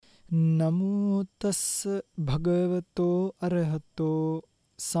නමෝ තස්ස භගවතෝ අරහතෝ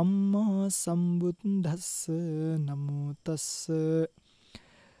සම්මා සම්බුද්දස්ස නමෝ තස්ස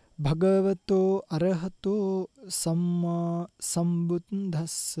භගවතෝ අරහතෝ සම්මා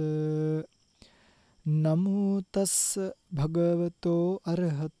සම්බුද්දස්ස නමෝ තස්ස භගවතෝ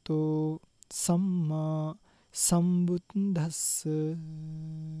අරහතෝ සම්මා සම්බුද්දස්ස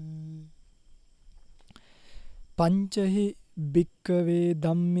පංචහි භික්කවේ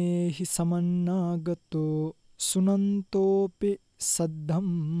ධම්මේහි සමන්නාගතෝ සුනන්තෝපි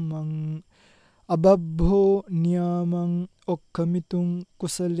සද්ධම්මං අබබ්බෝ නියාමං ඔක්කමිතුං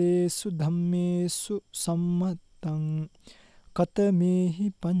කුසලේසු ධම්මේසු සම්මත්තං කතමේහි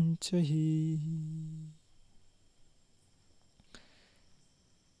පංචහි.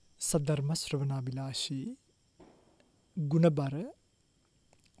 සද්ධර්ම ශ්‍රවණාබිලාෂී ගුණබර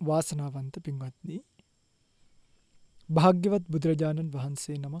වාසනාවන්ත පින්වත්නි, භාග්‍යවත් බුදුරජාණන්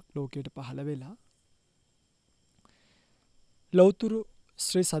වහන්සේ නමක් ලෝකයට පහළ වෙලා ලෞතුරු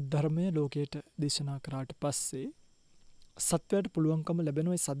ශ්‍රී සද්ධර්මය ලෝකයට දේශනා කරාට පස්සේ සත්වයට පුළුවන්කම ලැබෙන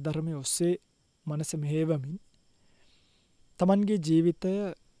ඒ සද්ධර්මය ඔස්සේ මනස මෙහෙවමින් තමන්ගේ ජීවිතය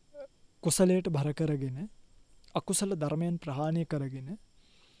කුසලයට බර කරගෙන අකුසල ධර්මයන් ප්‍රහාණය කරගෙන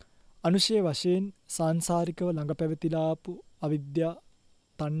අනුශය වශයෙන් සාංසාරිකව ළඟ පැවතිලා ආපු අවිද්‍යා,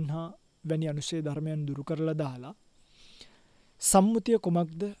 තණ්හා වැනි අනුශය ධර්මයන් දුරු කරලා දාලා සම්මුතිය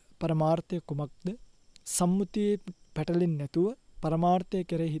කුමක්ද, පරමාර්ථය කුමක්ද, සම්මුතියේ පැටලෙන්නේ නැතුව පරමාර්ථය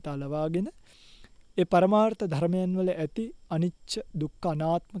කෙරෙහි හිත අලවාගෙන ඒ පරමාර්ථ ධර්මයන් වල ඇති අනිච්ච, දුක්ඛ,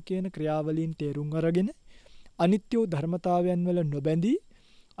 අනාත්ම කියන ක්‍රියාවලීන් තේරුම් අරගෙන අනිත්‍ය වූ ධර්මතාවයන් වල නොබැඳී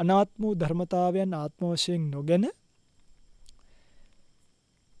අනාත්ම වූ ධර්මතාවයන් ආත්ම වශයෙන් නොගෙන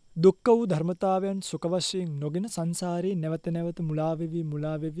දුක්ඛ වූ ධර්මතාවයන් සුඛ වශයෙන් නොගෙන සංසාරේ නැවත නැවත මුලා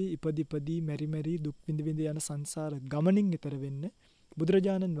වෙවි ඉපදි මෙරි දුක් විඳ යන සංසාර ගමනින් ඈතර වෙන්න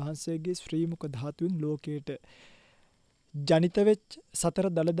බුදුරජාණන් වහන්සේගේ ශ්‍රී මුඛ ධාතුන් ලෝකයට ජනිත වෙච්ච සතර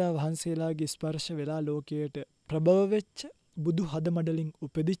දළදා වහන්සේලාගේ ස්පර්ශ වෙලා ලෝකයට ප්‍රභව වෙච්ච බුදු හදමඩලින්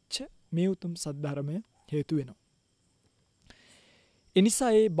උපදිච්ච මේ උතුම් සද්ධර්මය හේතු වෙනවා.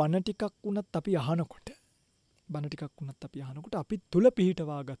 එනිසා ඒ බණ ටිකක් වුණත් අපි අහනකොට අපි තුල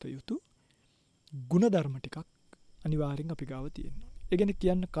පිහිටවා ගත යුතු ගුණධර්ම ටිකක් අනිවාර්යෙන් අපි ගාව තියෙනවා. ඒ ගැන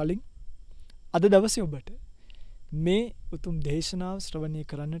කියන්න කලින් අද දවසේ ඔබට මේ උතුම් දේශනාව ශ්‍රවණය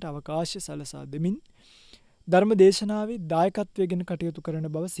කරන්නට අවකාශය සලසා දෙමින් ධර්ම දේශනාවේ දායකත්වයෙන් කටයුතු කරන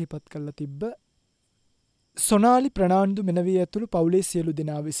බව සිහිපත් කරලා තිබ්බ සොනාලි ප්‍රනාන්දු මෙනවිය ඇතුළු පවුලේ සියලු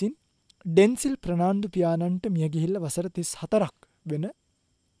දෙනා විසින් ඩෙන්සිල් ප්‍රනාන්දු පියාණන්ට මිය ගිහිල්ලා වසර 34ක් වෙන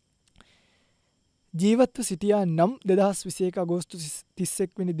ජීවත්ව සිටියා නම් 2021 අගෝස්තු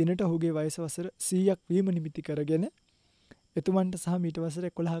 31 වෙනි දිනට ඔහුගේ වයස වසර 100ක් වීම නිමිති කරගෙන එතුමන්ට සහ මීට වසර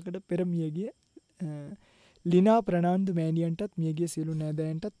 11කට පෙර මියගිය ලිනා ප්‍රනාන්දු මෑණියන්ටත් මියගිය සියලු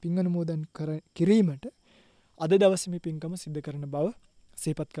නෑදෑයන්ටත් පින් අනුමෝදන් කිරීමට අද දවසේ මේ පින්කම සිද්ධ කරන බව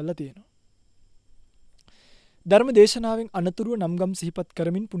සිහිපත් කරලා තියෙනවා. ධර්ම දේශනාවෙන් අනතුරුව නම්ගම් සිහිපත්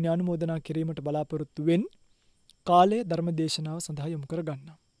කරමින් පුණ්‍යානුමෝදනා කිරීමට බලාපොරොත්තු වෙන් කාලය ධර්ම දේශනාව සඳහා යොමු කර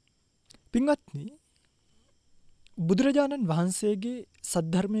ගන්නවා. පින්වත්නි, බුදුරජාණන් වහන්සේගේ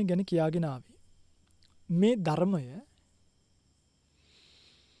සද්ධර්මය ගැන කියාගෙන ආවේ මේ ධර්මය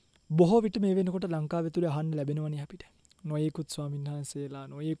බොහෝ විට මේ වෙනකොට ලංකාවේ තුල අහන්න ලැබෙනවනේ අපිට. නොයෙකුත් ස්වාමීන් වහන්සේලා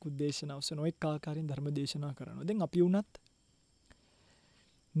නොයෙකුත් දේශනාවස නොයෙක් ආකාරයෙන් ධර්ම දේශනා කරනවා. දැන් අපි වුණත්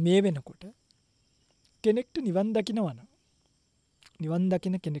මේ වෙනකොට කෙනෙක්ට නිවන් දකින්නවනම් නිවන්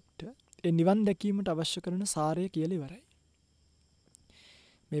දකින්න කෙනෙක්ට ඒ නිවන් දැකීමට අවශ්‍ය කරන සාරය කියලා ඉවරයි.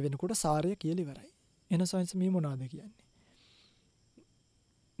 මේ වෙනකොට සාරය කියලා ඉවරයි. එන සයන්ස් මේ මොනවාද කියන්නේ?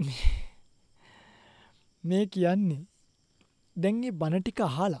 මේ කියන්නේ දැන් මේ බණ ටික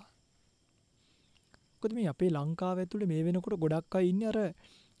අහලා මොකද මේ අපේ ලංකාව ඇතුලේ මේ වෙනකොට ගොඩක් අය ඉන්නේ අර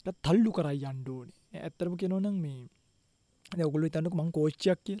තල්ලු කරයි යන්න ඕනේ. ඇත්තටම කියනවා නම් මේ දැන් ඔයගොල්ලෝ හිතන්නකෝ මං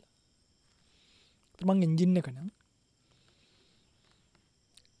කෝච්චියක් කියලා. මං එන්ජින් එක නම්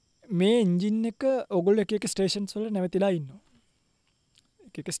මේ එන්ජින් එක ඔයගොල්ලෝ එක ස්ටේෂන්ස් වල නැවතිලා ඉන්නවා.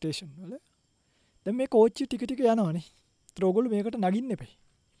 එක ස්ටේෂන් වල. දැන් මේ කෝච්චිය ටික ටික යනවානේ. ඒතර ඔයගොල්ලෝ මේකට නගින්න එපයි.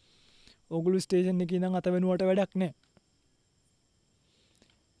 ඔයගොල්ලෝ ස්ටේෂන් එකේ ඉඳන් අත වෙනුවට වැඩක් නැහැ.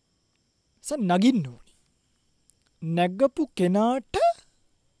 නගින්න ඕනේ. නැගපු කෙනාට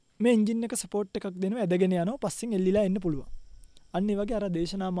මේ එන්ජින් එක සපෝට් එකක් දෙනවා, ඇදගෙන යනවා, පස්සෙන් එල්ලිලා එන්න පුළුවන්. අන්න ඒ වගේ අර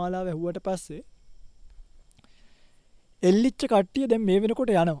දේශනා මාලාව ඇහුවට පස්සේ එල්ලිච්ච කට්ටිය දැන් මේ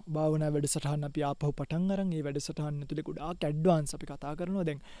වෙනකොට යනවා. භාවනා වැඩසටහන් අපි ආපහු පටන් අරන් ඒ වැඩසටහන් ඇතුලේ ගොඩාක් ඇඩ්වාන්ස් අපි කතා කරනවා.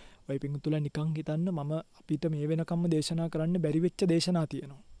 දැන් ඔය පිංගුතුලා නිකන් හිතන්න මම අපිට මේ වෙනකම්ම දේශනා කරන්න බැරි වෙච්ච දේශනා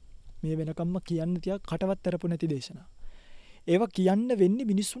තියෙනවා. මේ වෙනකම්ම කියන්න තියා කටවත් තරපු නැති දේශනා. ඒවා කියන්න වෙන්නේ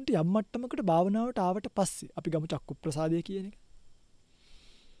මිනිස්සුන්ට යම් මට්ටමකට භාවනාවට ආවට පස්සේ. අපි ගමු චක්කු ප්‍රසාදය කියන එක.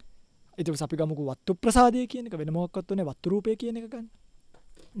 ඊට අපි ගමුකෝ වත්තු ප්‍රසාදය කියන එක වෙන මොකක්වත් උනේ වත්තු රූපය කියන එක ගන්න.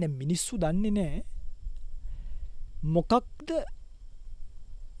 දැන් මිනිස්සු දන්නේ නැහැ මොකක්ද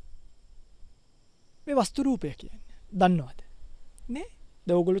මේ වස්තු රූපය කියන්නේ. දන්නවද? නේ?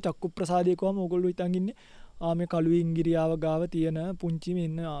 දැන් ඕගොල්ලෝ චක්කු ප්‍රසාදය කොහම ඕගොල්ලෝ හිතන් ඉන්නේ මේ කළු ඉංගිරියාව ගාව තියෙන පුංචි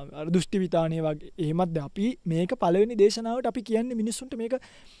මෙන්න අර දෘෂ්ටි විතාණිය වගේ. එහෙමත් අපි මේක පළවෙනි දේශනාවට අපි කියන්නේ මිනිස්සුන්ට මේක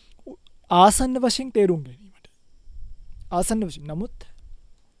ආසන්න වශයෙන් තේරුම් ගැනීමට. ආසන්න වශයෙන්. නමුත්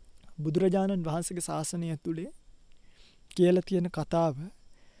බුදුරජාණන් වහන්සේගේ ශාසනය ඇතුලේ කියලා තියෙන කතාව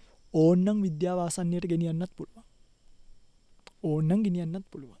ඕන්නම් විද්‍යාව ආසන්නයට ගෙනියන්නත් පුළුවන්. ඕන්නම් ගෙනියන්නත්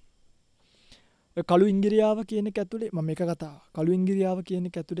පුළුවන්. කළු ඉංගිරියාව කියන එක ඇතුලේ මම මේක කතාව. කළු ඉංගිරියාව කියන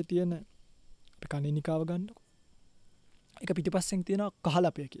එක ඇතුලේ තියෙන අපි කණිනිකාව ගන්නකො. ඒක පිටිපස්සෙන් තියෙන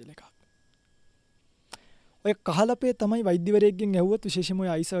කහලපය කියලා එකක්. ඔය කහලපේ තමයි වෛද්‍යවරයෙක්ගෙන් ඇහුවොත් විශේෂයෙන්ම ඔය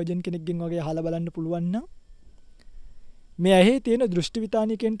අයි සර්ජන් කෙනෙක්ගෙන් වගේ අහලා බලන්න පුළුවන් නම් මේ ඇහි තියෙන දෘෂ්ටි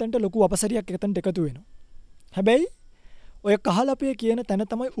විතානිකෙන්ටන්ට ලොකු අපසරියක් එකතනට එකතු වෙනවා. හැබැයි ඔය කහලපේ කියන තැන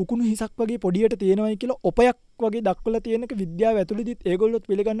තමයි උකුණු හිසක් වගේ පොඩියට තියෙනවයි කියලා ඔපයක් වගේ දක්වලා තියෙනක විද්‍යාව ඇතුළේදීත් ඒගොල්ලොත්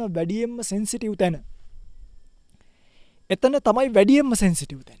පිළිගන්නවා වැඩියෙන්ම සෙන්සිටිව් තැන. එතන තමයි වැඩියෙන්ම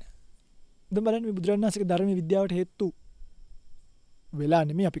සෙන්සිටිව් තැන. දැන් බලන්න මේ බුදුරජාණන් වහන්සේගේ ධර්ම විද්‍යාවට හේතු වෙලා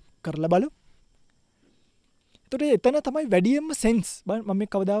නෙමෙයි අපි කරලා බලමු. එතකොට එතන තමයි වැඩියෙන්ම සෙන්ස් මම මේ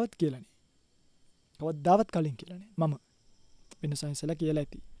කවදාවත් කියලා නේ. කවදාවත් කලින් කියලා නේ. මම වෙන සයන්ස්ලා කියලා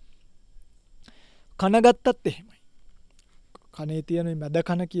ඇති. කන ගත්තත් එහෙමයි. කනේ තියෙන මැද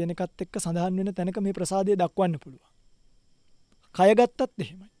කන කියන එකත් එක්ක සඳහන් වෙන තැනක මේ ප්‍රසාදය දක්වන්න පුළුවන්. කය ගත්තත්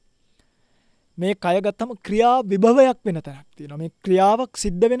එහෙමයි. මේ කය ගත්තම ක්‍රියා විභවයක් වෙන තැනක් තියෙනවා. මේ ක්‍රියාවක්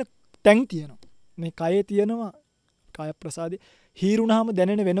සිද්ධ වෙන තැන් තියෙනවා. මේ කයේ තියෙනවා කාය ප්‍රසාදේ හීරුණාම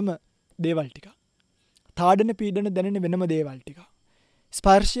දැනෙන වෙනම දේවල් ටික. තාඩන පීඩන දැනෙන වෙනම දේවල් ටික.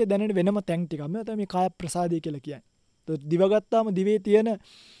 ස්පර්ශය දැනෙන වෙනම තැන් ටික. මේ තමයි මේ කාය ප්‍රසාදය කියලා කියන්නේ. දිව ගත්තාම දිවේ තියෙන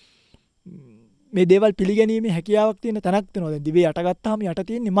මේ දේවල් පිළිගැනීමේ හැකියාවක් තියෙන තැනක් තියෙනවා. දැන් දිවේ යට ගත්තාම යට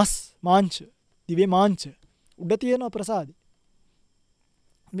තියෙන්නේ මස්, මාංශ. දිවේ මාංශ. උඩ තියෙනවා ප්‍රසාදේ.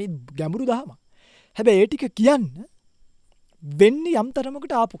 මේ ගැඹුරු දහම. හැබැයි ඒ ටික කියන්න වෙන්නේ යම්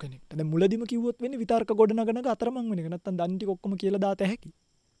තරමකට ආපු කෙනෙක්ට. දැන් මුලදිම කිව්වොත් වෙන්නේ විතර්ක ගොඩනගනක අතරමං වෙන එක. නැත්තම් දන් ටික ඔක්කොම කියලා දාත හැකි.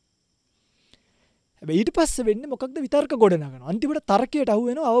 හැබැයි ඊට පස්සේ වෙන්නේ මොකක්ද විතර්ක ගොඩනගනවා. අන්තිමට තර්කයට අහු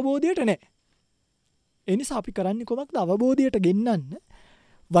වෙනවා අවබෝධයට නෑ. ඒ නිසා අපි කරන්නේ කොහොමද අවබෝධයට ගෙන්නන්න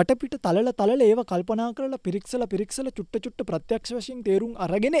වටපිට තලල ඒව කල්පනා කරලා පිරික්සලා චුට්ට ප්‍රත්‍යක්ෂ වශයෙන් තේරුම්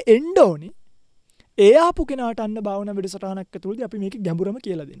අරගෙන එන්න ඕනේ. ඒ ආපු කෙනාට අන්න භාවනා වැඩසටහනක් ඇතුළතදී අපි මේක ගැඹුරම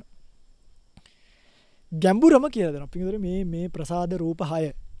කියලා දෙනවා. ගැඹුරම කියලා දෙනවා. පිටුදේ මේ ප්‍රසාද රූප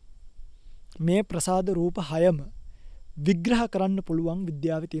 6 මේ ප්‍රසාද රූප 6ම විග්‍රහ කරන්න පුළුවන්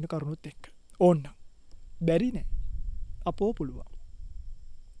විද්‍යාවේ තියෙන කරුණුත් එක්ක. ඕන්නම්. බැරි නෑ. අපෝ පුළුවන්.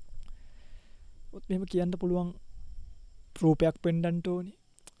 ඔත් මෙහෙම කියන්න පුළුවන් රූපයක් පෙන්වන්න ඕනේ.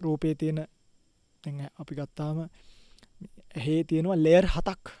 රූපේ තියෙන දැන් අපි ගත්තාම ඇහි තියෙනවා ලේයර්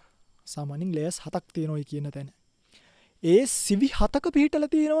 7ක්. සාමාන්‍යයෙන් ලේයර්ස් 7ක් තියෙනවායි කියන තැන. ඒ සිවි 7ක පිටලා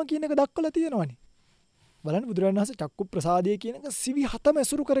තියෙනවා කියන එක දක්වලා තියෙනවනේ. බලන්න බුදුරජාණන් වහන්සේ චක්කු ප්‍රසාදය කියන එක සිවි 7ම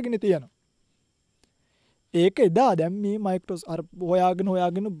ඇසුරු කරගෙන තියෙනවා. ඒක එදා දැන් මේ මයික්‍රොස් අර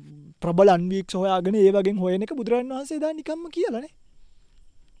හොයාගෙන ප්‍රබල අන්වීක්ෂ හොයාගෙන ඒ වගේ හොයන එක බුදුරජාණන් වහන්සේ එදා නිකම්ම කියලානේ.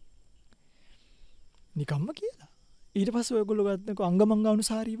 නිකම්ම කියලා. ඊට පස්සේ ඔයගොල්ලෝ ගන්නකො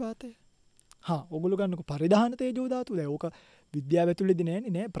අංගමංගානුසාරී වාතය. ඔයගොල්ලෝ ගන්නකො පරිධාන තේජෝ ධාතු. දැන් ඕක විද්‍යාව ඇතුළේදී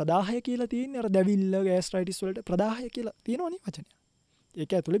නෑ ප්‍රදාහය කියලා තියෙන්නේ. අර දැවිල්ල ගෑස්ට්‍රයිටිස් වලට ප්‍රදාහය කියලා තියෙනවනේ වචනය.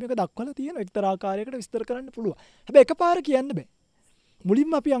 ඒක ඇතුළේ මේක දක්වලා තියෙනවා. එක්තරා ආකාරයකට විස්තර කරන්න පුළුවන්. හැබැයි එකපාර කියන්න බෑ.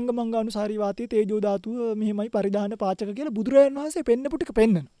 මුලින්ම අපි අංගමංගානුසාරී වාතයේ තේජෝ ධාතුව මෙහෙමයි පරිධාන පාචක කියලා බුදුරජාණන් වහන්සේ පෙන්නපු ටික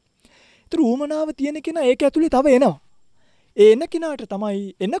පෙන්නනවා. ඒතර ඌමනාව තියෙන කෙනා ඒක ඇතුළේ තව එනවා. ඒ එන කෙනාට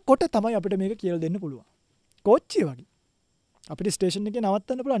තමයි එනකොට තමයි අපිට මේක කියලා දෙන්න පුළුවන්. කෝච්චිය වගේ. අපිට ස්ටේෂන් එකේ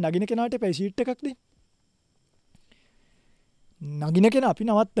නවත්තන්න පුළුවන්. නගින කෙනාට එපයි සීට් එකක් දෙන්න. නගින කෙනා අපි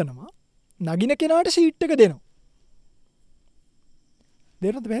නවත්තනවා. නගින කෙනාට සීට් එක දෙනවා.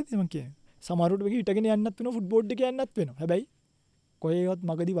 දෙන්නත් බැහැ මම කියන්නේ. සමහරවිට මේක හිටගෙන යන්නත් වෙනවා ෆුට්බෝඩ් එකේ යන්නත් වෙනවා. හැබැයි කොහේවත්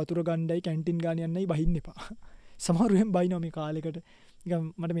මගදී වතුර ගන්නයි කැන්ටින් ගාන යන්නයි බහින්න එපා. සමහරු එහෙම බහිනවා මේ කාලෙකට. නිකන්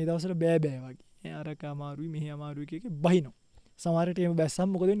මට මේ දවස්වල බෑ වගේ. අරක අමාරුයි මෙහි අමාරුයි කියකේ බහිනවා. සමහරට එහෙම බැස්සම්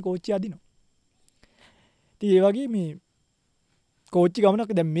මොකද වෙන්නේ කෝච්චිය අදිනවා. ඉතින් ඒ වගේ මේ කෝච්චි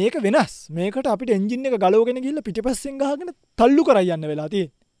ගමනක් දැන් මේක වෙනස්. මේකට අපිට එන්ජින් එක ගලවගෙන ගිහිල්ලා පිටිපස්සෙන් ගහගෙන තල්ලු කරා යන්න වෙලා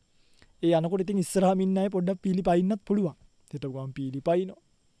තියෙන්නේ. ඒ යනකොට ඉතින් ඉස්සරහම ඉන්න අය පොඩ්ඩක් පීලි පයින්නත් පුළුවන්. හිටපු ගමන් පීලි පයින්නෝ.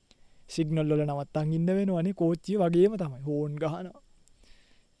 සිග්නල් වල නවත්තන් ඉන්න වෙනවනේ කෝච්චිය වගේම තමයි. හෝන් ගහනවා.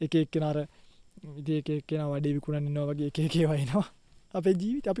 එක එක්කෙනා අර ඉතින් එක එක්කෙනා වඩේ විකුණන් ඉන්නවා වගේ එක එක ඒවා එනවා. අපේ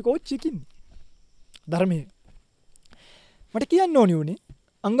ජීවිතේ අපි කෝච්චියක ඉන්නේ. ධර්මයේ. මට කියන්න ඕනි උනේ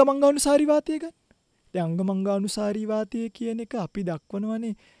අංගමංගානුසාරී වාතය ගන්න. දැන් අංගමංගානුසාරී වාතය කියන එක අපි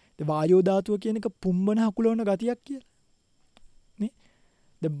දක්වනවානේ. වායෝ ධාතුව කියන එක පුම්බන හකුලවන ගතියක් කියලා. නේ?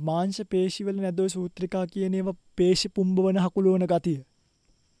 මාංශ පේශි වල නැද්ද ඔය සූත්‍රිකා කියන ඒවා පේශි පුම්බවන හකුලවන ගතිය.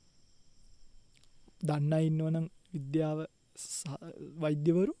 දන්නා ඉන්නවනම් විද්‍යාව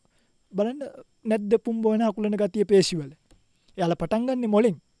වෛද්‍යවරු බලන්න නැද්ද පුම්බවන හකුලන ගතිය පේශි වල. එයාලා පටන් ගන්නෙ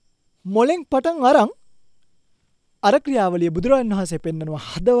මොලෙන්. මොලෙන් පටන් අරන් අර ක්‍රියාවලිය බුදුරජාණන් වහන්සේ පෙන්නනවා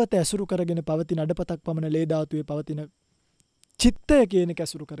හදවත ඇසුරු කරගෙන පවතින අඩපතක් පමණ ලේ ධාතුවේ පවතින චිත්තය කියන එක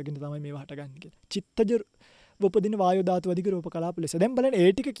ඇසුරු කරගෙන තමයි මේවා හටගන්නේ කියලා. චිත්තජ උපදින වායෝ ධාතු අධික රූප කලාප ලෙස. දැන් බලන්න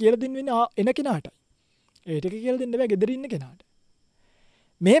ඒ ටික කියලා දෙන්නේ එන කෙනාටයි. ඒ ටික කියලා දෙන්න බෑ ගෙදර ඉන්න කෙනාට.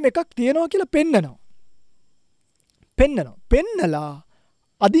 මෙහෙම එකක් තියෙනවා කියලා පෙන්නනවා. පෙන්නලා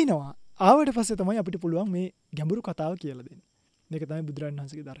අදිනවා. ආවට පස්සේ තමයි අපිට පුළුවන් මේ ගැඹුරු කතාව කියලා දෙන්න. මේක තමයි බුදුරජාණන්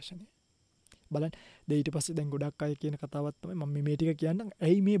වහන්සේගේ දර්ශනය. බලන්න ඊට පස්සේ දැන් ගොඩක් අය කියන කතාවක් තමයි මම මේ ටික කියන්නම්.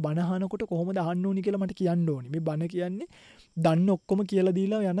 ඇයි මේ බණ අහනකොට කොහොමද අහන්න ඕනි කියලා මට කියන්න ඕනි. මේ බණ කියන්නේ දන්න ඔක්කොම කියලා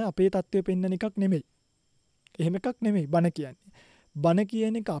දීලා යන අපේ தත්ත්වය පෙන්වන එකක් නෙමෙයි. එහෙම එකක් නෙමෙයි බණ කියන්නේ. බණ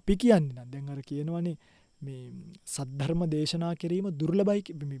කියන එක අපි කියන්නේ නම් දැන් අර කියනවනේ මේ සද්ධර්ම දේශනා කිරීම දුර්ලභයි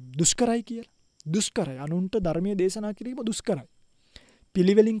දුෂ්කරයි කියලා. දුෂ්කරයි. අනුන්ට ධර්මයේ දේශනා කිරීම දුෂ්කරයි.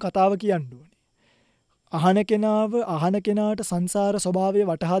 පිළිවෙලින් කතාව කියන්න ඕනේ. අහන කෙනාට සංසාර ස්වභාවය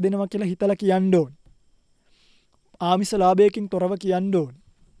වටහා දෙනවා කියලා හිතලා කියන්න ඕනේ. ආමිෂ ලාභයකින් තොරව කියන්න ඕනේ.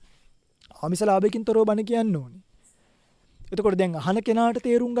 ආමිෂ ලාභයකින් තොරව බණ කියන්න ඕනේ. එතකොට දැන් අහන කෙනාට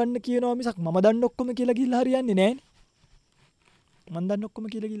තේරුම් ගන්න කියනවා මිසක් මම දන්න ඔක්කොම කියලා ගිහිල්ලා හරියන්නේ නැහැනේ. මම දන්න ඔක්කොම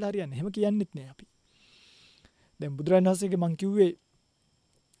කියලා ගිහිල්ලා හරියන්නේ. එහෙම කියන්නෙත් නෑ අපි. දැන් බුදුරජාණන් වහන්සේගේ මං කිව්වේ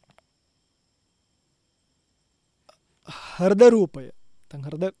හෘද රූපය. දැන්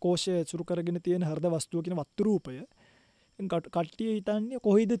හෘද කෝෂය සුරු කරගෙන තියෙන හෘද වස්තුව කියන වස්තු රූපය. කට්ටිය හිතන්නේ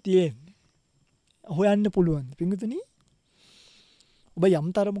කොහෙද තියෙන්නේ? හොයන්න පුළුවන්. පින්විතනි ඔබ යම්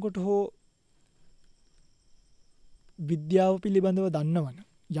තරමකට හෝ විද්‍යාව පිළිබඳව දන්නවන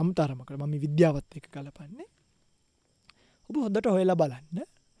යම් තරමකට මම විද්‍යාවත් එක්ක ගලපන්නේ. ඔබ හොඳට හොයලා බලන්න.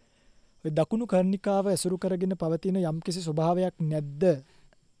 ඔය දකුණු කර්ණිකාව ඇසුරු කරගෙන පවතින යම්කිසි ස්වභාවයක් නැද්ද?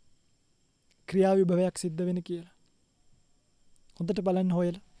 ක්‍රියා විභවයක් සිද්ධ වෙන කියලා. හොඳට බලන්න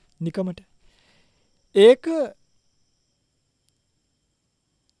හොයලා නිකමට. ඒක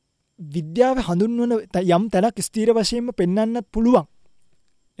විද්‍යාව හඳුන්වන යම් තැනක් ස්ථීර වශයෙන්ම පෙන්වන්නත් පුළුවන්.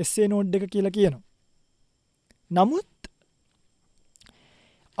 එස්සේ නෝඩ් එක කියලා කියනවා. නමුත්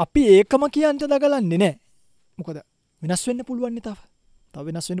අපි ඒකම කියන්න දගලන්නේ නැහැ. මොකද වෙනස් වෙන්න පුළුවන් නේ තව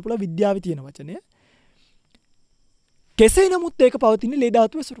වෙනස් වෙන්න පුළුවන් විද්‍යාවේ තියෙන වචනය. කෙසේ නමුත් ඒක පවතින ලේ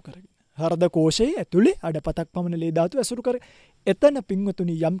ධාතුව ඇසුරු කරගෙන. හෘද කෝෂයේ ඇතුලේ අඩපතක් පමණ ලේ ධාතුව ඇසුරු කර එතන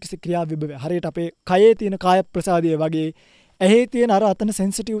පින්වතුනි යම් කිසි ක්‍රියා විභවය හරියට අපේ කයේ තියෙන කාය ප්‍රසාදය වගේ ඇහි තියෙන අර අතන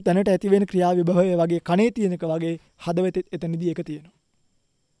සෙන්සිටිව් තැනට ඇති වෙන ක්‍රියා විභවය වගේ කනේ තියෙන එක වගේ හදවතේ එතනදී ඒක තියෙනවා.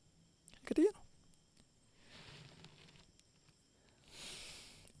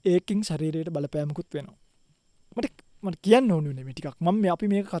 ඒකින් ශරීරයට බලපෑමකුත් වෙනවා. මට කියන්න ඕනේ මේ ටිකක්. අපි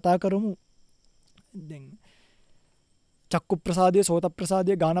මේක කතා කරමු. දැන් චක්කු ප්‍රසාදය, සෝත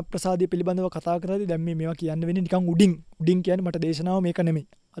ප්‍රසාදය, ගාන ප්‍රසාදය පිළිබඳව කතා කරද්දී දැන් මේවා කියන්න වෙන්නේ නිකන් උඩින් කියන්නේ මට දේශනාව මේක නෙමෙයි.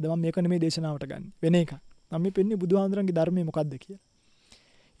 අද මම මේක නෙමෙයි දේශනාවට ගන්න. වෙන එකක්. මම මේ පෙන්නේ බුදුහාමුදුරන්ගේ ධර්මයේ මොකද්ද කියලා.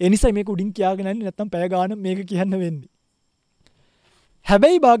 ඒ නිසා මේක උඩින් කියාගෙන යන්නේ නැත්නම් පැය ගාන මේක කියන්න වෙන්නේ.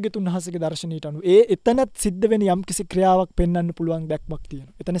 හැබැයි භාග්‍යතුන් වහන්සේගේ දර්ශනීයට අනුව එතනත් සිද්ධ වෙන යම් කිසි ක්‍රියාවක් පෙන්වන්න පුළුවන් දැක්මක්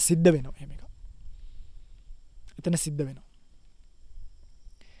තියෙනවා. එතන සිද්ධ වෙනවා එහෙම එකක්. එතන සිද්ධ වෙනවා.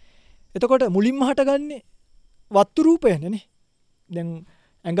 එතකොට මුලින්ම හටගන්නේ වත්තු රූපයනේ නේ. දැන්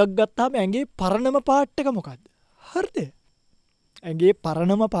ඇඟක් ගත්තාම ඇඟේ පරණම පාට් එක මොකද්ද? හෘදය. ඇඟේ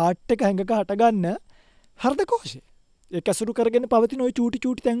පරණම පාට් එක ඇඟක හටගන්න හෘද කෝෂය. ඒක අසුරු කරගෙන පවතින ওই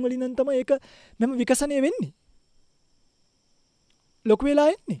චූටි තැන් වලින් නම් තමයි ඒක මෙම විකසනය වෙන්නේ. ලොකු වෙලා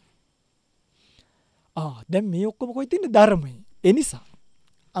එන්නේ. දැන් මේ ඔක්කොම කොයි තියෙන්නේ ධර්මයේ. ඒ නිසා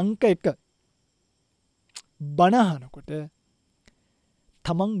අංක 1 බණ අහනකොට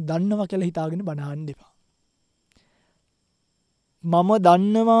තමන් දන්නවා කියලා හිතාගෙන බණ අහන්න එපා. මම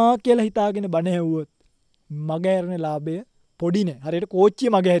දන්නවා කියලා හිතාගෙන බණ ඇහුවොත් මගහැරෙන ලාභය පොඩි නෑ. හරියට කෝච්චිය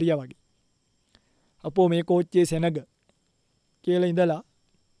මගහැරියා වගේ. අපෝ මේ කෝච්චියේ සෙනග කියලා ඉඳලා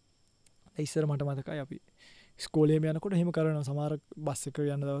ඉස්සර මට මතකයි අපි ස්කෝලේම යනකොට එහෙම කරනවා. සමහර බස් එක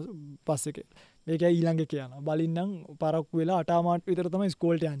යන දවස් බස් එකේ මේක ඊළඟ එක යනවා. බලින්නම් පරක්කු වෙලා 8 මාට් විතර තමයි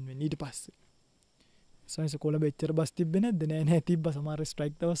ස්කෝලට යන්න වෙන්නේ. ඊට පස්සේ සයින්ස් කොළඹ එච්චර බස් තිබ්බේ නැද්ද? නෑ තිබ්බා. සමහර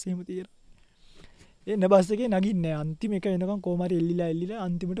ස්ට්‍රයික් දවස් එහෙම තියෙනවා. එන්න බස් එකේ නගින්නේ නැහැ. අන්තිම එක එනකන් කොහම හරි එල්ලිලා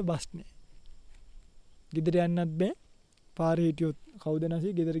අන්තිමට බස් නැහැ. ගෙදර යන්නත් බෑ. පාරේ හිටියොත් කවුද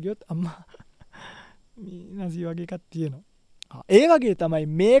නැසී ගෙදර ගියොත් අම්මා නැසී වගේ එකක් තියෙනවා. ඒ වගේ තමයි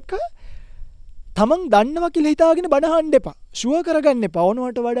මේක තමන් දන්නවා කියලා හිතාගෙන බණ අහන්න එපා. ෂුවර් කරගන්න එපා.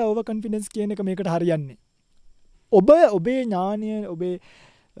 ඕනවට වඩා ඕවර් කොන්ෆිඩන්ස් කියන එක මේකට හරියන්නේ. ඔබේ ඥානය ඔබේ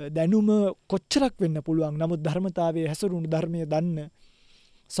දැනුම කොච්චරක් වෙන්න පුළුවන්. නමුත් ධර්මතාවයේ හැසිරුණු ධර්මයේ දන්න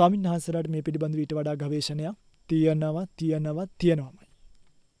ස්වාමීන් වහන්සේලාට මේ පිළිබඳව ඊට වඩා ගවේෂණයක්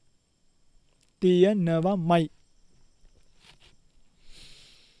තියෙනවමයි.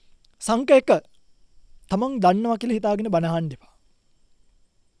 සංක 1 තමන් දන්නවා කියලා හිතාගෙන බණ අහන්න එපා.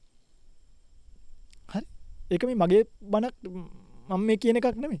 හරි? ඒක මේ මගේ බණක් මම මේ කියන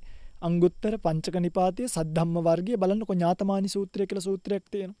එකක් නෙමෙයි. අංගුත්තර පංචක නිපාතයේ සද්ධම්ම වර්ගයේ බලන්නකො ඥාතමානි සූත්‍රය කියලා සූත්‍රයක්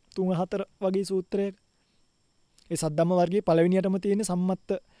තියෙනවා. 3-4 වගේ සූත්‍රයක. ඒ සද්ධම්ම වර්ගයේ පළවෙනියටම තියෙන සම්මත්ත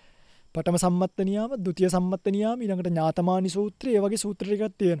පඨම සම්මත්ත නියාම, ဒုတိ ය සම්මත්ත නියාම, ඊළඟට ඥාතමානි සූත්‍රය, ඒ වගේ සූත්‍ර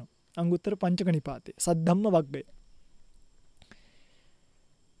ටිකක් තියෙනවා. අංගුත්තර පංචක නිපාතයේ සද්ධම්ම වග්ගය.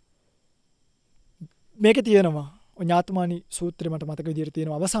 මේකේ තියෙනවා ඥාතමානි සූත්‍රය මට මතක විදිහට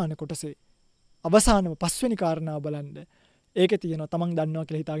තියෙනවා අවසාන කොටසේ. අවසානම 5 වෙනි කාරණාව බලන්න. ඒකේ තියෙනවා තමන් දන්නවා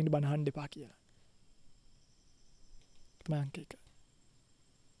කියලා හිතාගෙන බණ අහන්න එපා කියලා. තමයි අංක 1.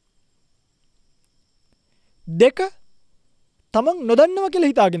 2 තමන් නොදන්නවා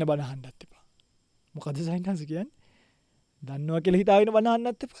කියලා හිතාගෙන බණ අහන්නත් එපා. මොකද සයින්ස් කියන්නේ? දන්නවා කියලා හිතාගෙන බණ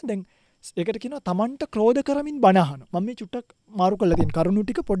අහන්නත් එපා. දැන් ඒකට කියනවා තමන්ට ක්‍රෝධ කරමින් බණ අහනවා. මම මේ චුට්ටක් මාරු කරලා තියෙන කරුණු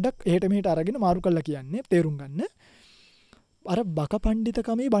ටික පොඩ්ඩක් එහෙට මෙහෙට අරගෙන මාරු කරලා කියන්නේ තේරුම් ගන්න. අර බක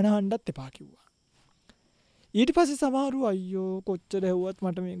පඬිතකමේ බණ අහන්නත් එපා කිව්වා. ඊට පස්සේ සමහරු අයියෝ කොච්චර ඇහුවත්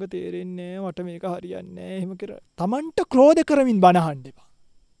මට මේක තේරෙන්නේ නැහැ, මට මේක හරියන්නේ නැහැ, එහෙම කර තමන්ට ක්‍රෝධ කරමින් බණ අහන්න එපා.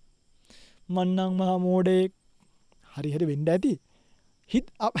 මන්නම් මහා මෝඩේ හරි වෙන්න ඇති. හිත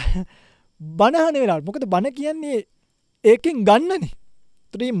බණ අහන වෙලාවට මොකද බණ කියන්නේ ඒකෙන් ගන්නනේ.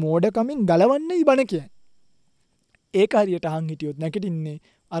 ඒතර මේ මෝඩකමින් ගලවන්නේයි බණ කියන්නේ. ඒක හරියට අහන් හිටියොත් නැගිටින්නේ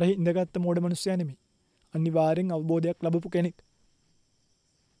අර ඉඳගත්ත මෝඩ මිනිස්සයා නෙමෙයි. අනිවාර්යෙන් අවබෝධයක් ලැබපු කෙනෙක්.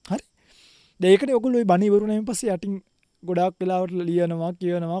 හරි? ඒකනේ ඔයගොල්ලෝ බණ ඉවරුනයින් පස්සේ යටින් ගොඩාක් වෙලාවට ලියනවා,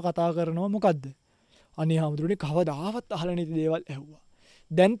 කියනවා, කතා කරනවා මොකද්ද? අනේ හැමදෙරේ කවදාවත් අහලා නැති දේවල් ඇහුවා.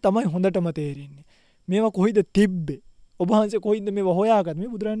 දැන් තමයි හොඳටම තේරෙන්නේ. මේවා කොයිද තිබ්බේ? ඔබ වහන්සේ කොයින්ද මේවා හොයාගත්තේ?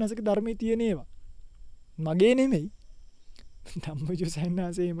 මේ බුදුරජාණන් වහන්සේගේ ධර්මයේ තියෙන ඒවා. මගේ නෙමෙයි.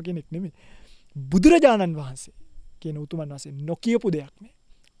 ධම්මජෝසයන්වහන්සේ එහෙම කෙනෙක් නෙමෙයි. බුදුරජාණන් වහන්සේ කියන උතුමන් වහන්සේ නොකියපු දෙයක් නේ.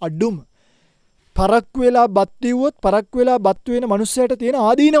 අඩුම පරක්කු වෙලා බත් දිව්වොත් පරක්කු වෙලා බත් වෙන මනුස්සයට තියෙන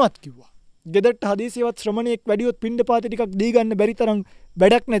ආදීනවත් කිව්වා. ගෙදරට හදිසියවත් ශ්‍රමණෙක් වැඩියොත් පිණ්ඩපාත ටිකක් දී ගන්න බැරි තරම්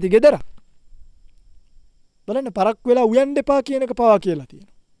වැඩක් නැති ගෙදරක්. බලන්න පරක්කු වෙලා උයන් දෙපා කියන එක පවා කියලා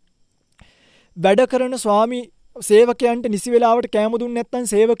තියෙනවා. වැඩ කරන ස්වාමි සේවකයන්ට නිසි වෙලාවට කෑම දුන්නේ නැත්නම්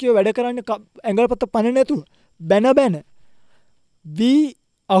සේවකයෝ වැඩ කරන්නේ ඇඟලපත පණ නැතුව බැන වී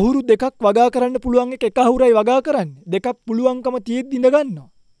අහුරු දෙකක් වගා කරන්න පුළුවන් එක අහුරයි වගා කරන්නේ. දෙකක් පුළුවන්කම තියෙද්දි ඉඳ ගන්නවා.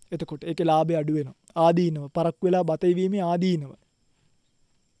 එතකොට ඒකේ ලාභය අඩු වෙනවා. ආදීනව පරක්කු වෙලා බතේ වීමේ ආදීනව.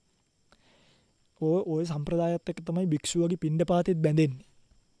 ඔය සම්ප්‍රදායත් එක්ක තමයි භික්ෂුවගේ පිණ්ඩපාතෙත් බැඳෙන්නේ.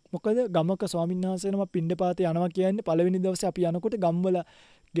 මොකද ගමක ස්වාමීන් වහන්සේ නම පිණ්ඩපාතේ යනවා කියන්නේ පළවෙනි දවසේ අපි යනකොට ගම්වල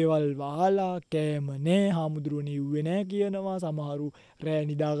ගෙවල් වහලා කෑම නෑ, හාමුදුරුවෝ නිව්වේ නෑ කියනවා. සමහරු රෑ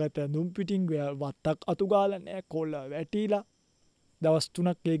නිදාගත්ත දුම් පිටින් වත්තක් අතු ගාලා නෑ, කොළ වැටිලා. දවස්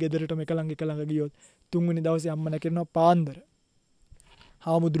 3ක් ඒ ගෙදරටම එක ළඟ ගියොත් තුන්වෙනි දවසේ අම්ම නැකිරනවා පාන්දර.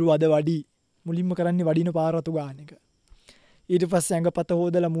 හාමුදුරුවෝ අද වඩි මුලින්ම කරන්නේ වඩින පාර අතු ගාන එක. ඊට පස්සේ ඇඟපත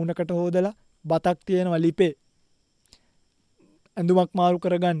හොදලා මූණකට හොදලා බතක් තියෙනවා ලිපේ. ඇඳුමක් මාරු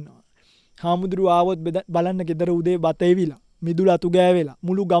කරගන්නවා. හාමුදුරුවෝ ආවොත් බලන්න ගෙදර උදේ බත එවිලා, මිදුල අතු ගෑවෙලා.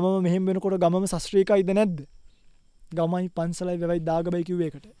 මුළු ගමම මෙහෙම වෙනකොට ගමම සස්ත්‍රීකයිද නැද්ද? ගමයි පන්සලයි වෙවයි දාගබයි කිව්ව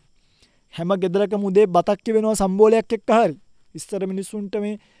එකට. හැම ගෙදරකම උදේ බතක් කියවෙනවා සම්බෝලයක් එක්ක හරි. ඉස්සර මිනිස්සුන්ට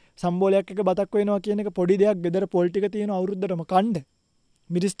මේ සම්බෝලයක් එක බතක් වෙනවා කියන එක පොඩි දෙයක්. ගෙදර පොල් ටික තියෙන අවුරුද්දටම කණ්ඩ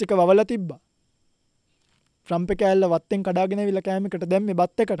මිරිස් ටික වවලා තිබ්බා. ට්‍රම්ප් එක ඇල්ල වත්තෙන් කඩාගෙන ඇවිල්ලා කෑමකට දැම්මේ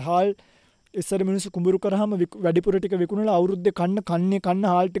බත් එකට. හාල් ඉස්සර මිනිස්සු කුඹුරු කරාම වැඩිපුර ටික විකුණලා අවුරුද්දේ කන්න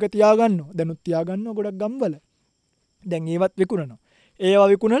හාල් ටික තියාගන්නවා. දැනුත් තියාගන්නවා ගොඩක් ගම්වල. දැන් ඒවත් විකුණනවා. ඒවා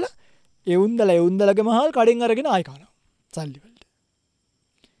විකුණලා එවුන්දලගේම හාල් කඩෙන් අරගෙන ආයි කනවා. සල්ලි වලට.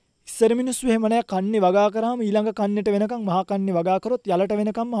 ඉස්සර මිනිස්සු එහෙම නෑ. කන්නේ වගා කරාම ඊළඟ කන්නේට වෙනකන් මහා කන්නේ වගා කරොත් යලට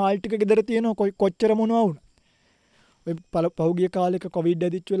වෙනකම්ම හාල් ටික ගෙදර තියෙනවා. කොච්චර මොනවා වුණා. ඔය පහුගිය කාලෙක කොවිඩ්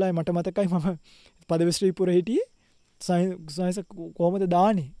ඇදිච්ච වෙලාවේ මට මතකයි මම පදවිශ්‍රීපුර හිටියේ. සයින්ස් කොහමද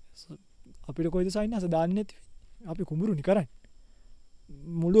දාන්නේ? අපිට කොයිද සයින්ස් දාන්නේ නැති වෙයි. අපි කුඹුරුනි කරන්නේ.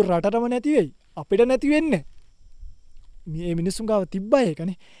 මුළු රටටම නැති වෙයි. අපිට නැති වෙන්නේ. මේ මිනිස්සුන් ගාව තිබ්බා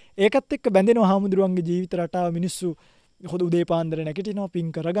ඒකනේ. ඒකත් එක්ක බැඳෙනවා හාමුදුරුවන්ගේ ජීවිත රටාව. මිනිස්සු හොද උදේ පාන්දර නැගිටිනවා, පින්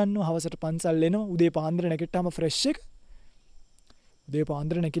කරගන්නවා, හවසට පන්සල් එනවා. උදේ පාන්දර නැගිට්ටාම ෆ්‍රෙෂ් එක. උදේ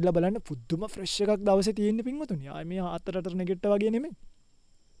පාන්දර නැගිටලා බලන්න පුදුම ෆ්‍රෙෂ් එකක් දවසේ තියෙන්නේ පින්වතුනි. ආයේ මේ 4-8 නැගිට්ටා වගේ නෙමෙයි.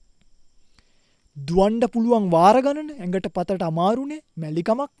 දුවන්න පුළුවන් වාර ගණන, ඇඟට පතට අමාරුනේ,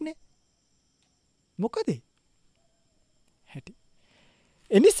 මැලිකමක්නේ. මොකද? හැටි.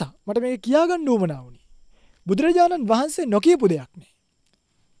 එනිසා මට මේක කියාගන්න උවමනා වුණේ. බුදුරජාණන් වහන්සේ නොකියපු දෙයක් නේ.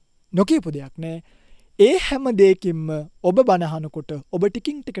 නොකියපු දෙයක් නෑ. ඒ හැම දෙයකින්ම ඔබ බණහනකොට ඔබ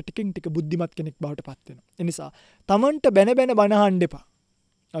ටිකින් ටික බුද්ධිමත් කෙනෙක් බවට පත් වෙනවා. ඒ නිසා තමන්ට බැන බණහන්න එපා.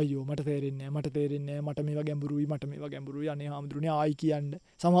 අයියෝ මට තේරෙන්නේ මට මේවා ගැඹුරුයි අනේ හාමුදුරනේ ආයි කියන්න.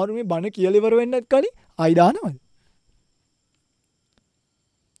 සමහරු මේ බණ කියලා ඉවර වෙන්නත් කලින් ආයි දානවද?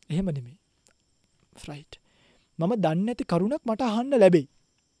 එහෙම නෙමෙයි. රයිට්. මම දන්නේ නැති කරුණක් මට අහන්න ලැබෙයි.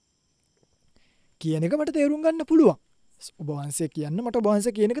 කියන එක මට තේරුම් ගන්න පුළුවන්. ඔබ වහන්සේ කියන්න මට ඔබ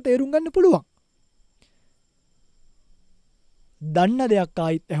වහන්සේ කියන එක තේරුම් ගන්න පුළුවන්. දන්න දෙයක්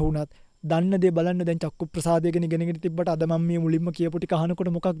ආයිත් ඇහුණත් දන්න දේ බලන්න දැන් චක්කු ප්‍රසාදය ගැන ඉගෙනගෙන තිබ්බට අද මම මේ මුලින්ම කියපු ටික අහනකොට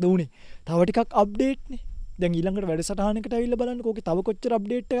මොකක්ද වුනේ? තව ටිකක් අප්ඩේට් නේ. දැන් ඊළඟට වැඩසටහනකට ඇවිල්ලා බලන්නකෝ ඕකේ තව කොච්චර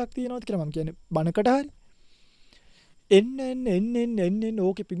අප්ඩේට් එකක් තියෙනවද කියලා මම කියන්නේ බණකට හරි. එන්න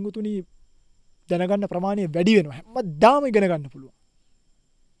ඕකේ පිංගුතුණි දැනගන්න ප්‍රමාණය වැඩි වෙනවා. හැමදාම ඉගෙන ගන්න පුළුවන්.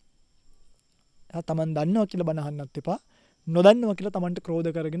 තමන් දන්නවා කියලා බණ අහන්නත් එපා. නොදන්නවා කියලා තමන්ට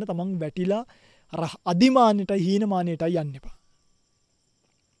ක්‍රෝධ කරගෙන තමන් වැටිලා අදිමානෙට හීනමානෙට යන්න එපා.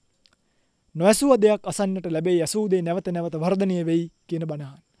 නොඇසුව දෙයක් අසන්නට ලැබෙයි ඇසූ දේ නැවත නැවත වර්ධනය වෙයි කියන බණ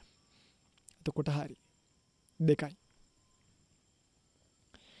අහන්න. එතකොට හරි. 2යි.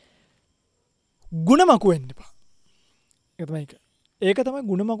 ගුණමකු වෙන්න එපා. ඒක තමයි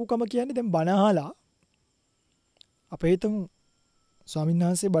ගුණමකුකම කියන්නේ. දැන් බණ අහලා අපේ හිතමු ස්වාමීන්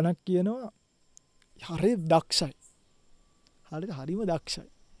වහන්සේ බණක් කියනවා හරි දක්ෂයි. හරිම දක්ෂයි.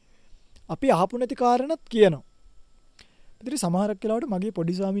 අපි අහපු නැති කාරණත් කියනවා. ඉතින් සමහරක් වෙලාවට මගේ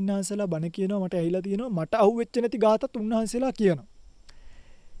පොඩි ස්වාමීන් වහන්සේලා බණ කියනවා මට ඇහිලා තියෙනවා මට අහුවෙච්ච නැති ගාතත් උන්වහන්සේලා කියනවා.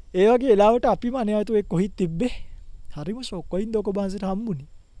 ඒ වගේ වෙලාවට අපිම අනේයතු එක් කොහිත් තිබ්බේ. හරිම ෂොක් කොයින්ද ඔක බාන්සට හම්බුනේ.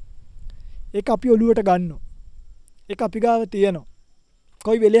 ඒක අපි ඔළුවට ගන්නවා. ඒක අපි ගාව තියෙනවා.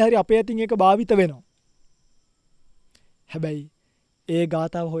 කොයි වෙලේ හරි අපේ අතින් ඒක භාවිත වෙනවා. හැබැයි ඒ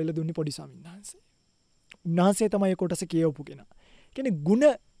ගාතාව හොයලා දුන්නේ පොඩි ස්වාමීන් වහන්සේ. උන්වහන්සේ තමයි කොටස කියවපු කෙනා. කියන්නේ ගුණ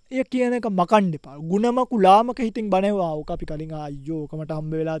ඒ කියන එක මකන්න එපා. ගුණමකු ලාමක හිතින් බණේවා. ඕක අපි කලින් අයියෝ ඕක මට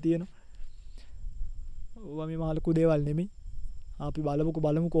හම්බ වෙලා තියෙනවා. ඕවා මේ මහලකු දේවල් නෙමෙයි. අපි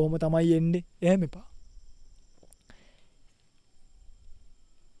බලමු කොහොම තමයි එන්නේ. එහෙම එපා.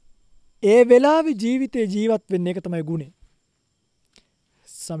 ඒ වෙලාවේ ජීවිතේ ජීවත් වෙන්න එක තමයි ගුණේ.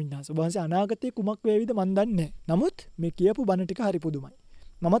 සමින්හස වහන්සේ අනාගතේ කුමක් වේවිද මන් දන්නේ නැහැ. නමුත් මේ කියපු බණ ටික හරි පුදුමයි.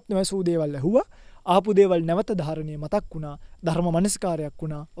 මමත් නොඇසූ දේවල් ඇහුවා. ආපු දේවල් නැවත ධාරණය මතක් වුණා. ධර්ම මනස්කාරයක්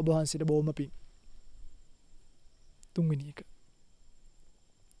වුණා. ඔබ වහන්සේට බොහොම පිං. 3 වෙනි එක.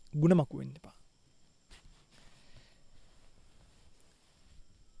 ගුණමකු වෙන්න එපා.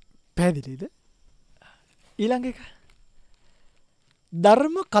 පැහැදිලිද? ඊළඟ එක.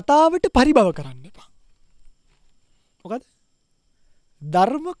 ධර්ම කතාවට පරිභව කරන්න එපා. මොකද?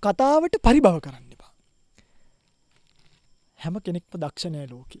 ධර්ම කතාවට පරිභව කරන්න එපා. හැම කෙනෙක්ම දක්ෂ නෑ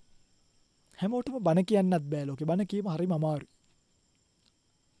ලෝකේ. හැමෝටම බණ කියන්නත් බෑ ලෝකේ. බණ කීම හරිම අමාරුයි.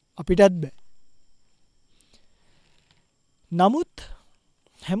 අපිටත් බෑ. නමුත්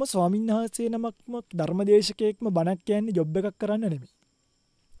හැම ස්වාමීන් වහන්සේ නමක්ම ධර්මදේශකයෙක්ම බණක් කියන්නේ ජොබ් එකක් කරන්න නෙමෙයි.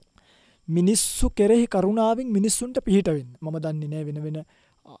 මිනිස්සු කෙරෙහි කරුණාවෙන් මිනිස්සුන්ට පිහිට වෙන්න. මම දන්නේ නෑ වෙන වෙන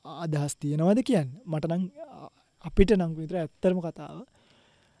අදහස් තියෙනවද කියන්නේ. මට නම් අපිට නම් විතර ඇත්තම කතාව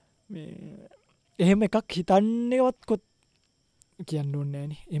මේ එහෙම එකක් හිතන්නේවත් කියන්න ඕනේ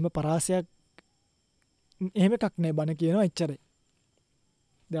නෑනේ. එහෙම පරාසයක් එහෙම එකක් නෑ බණ කියනවා එච්චරයි.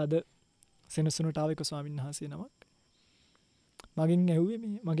 දැන් අද සෙනසුනට ආව එක ස්වාමීන් වහන්සේ නමක් මගෙන් ඇහුවේ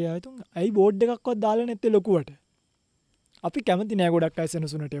මේ මගේ ආයතුන් ඇයි බෝඩ් එකක්වත් දාලා නැත්තේ ලොකුවට? අපි කැමති නෑ ගොඩක් අය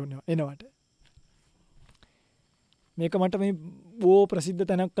සෙනසුනට එනවට. මේක මට මේ බෝ ප්‍රසිද්ධ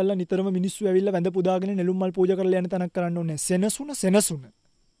තැනක් කරලා නිතරම මිනිස්සු ඇවිල්ලා වැඳ පුදාගෙන නෙළුම් මල් පූජා කරලා යන තැනක් කරන්න ඕනේ. සෙනසුන.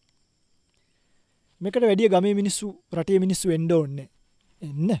 මේකට වැඩිය ගමේ මිනිස්සු රටේ මිනිස්සු එන්න ඕනේ.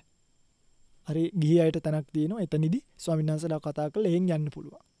 එන්න. හරි ගිහි අයට තැනක් තියෙනවා. එතනදී ස්වාමීන් වහන්සේලා කතා කරලා එහෙන් යන්න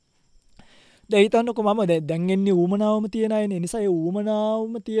පුළුවන්. දැන් හිතන්නකො මම දැන් එන්නේ ඌමනාවම තියන අයනේ. ඒ නිසා ඒ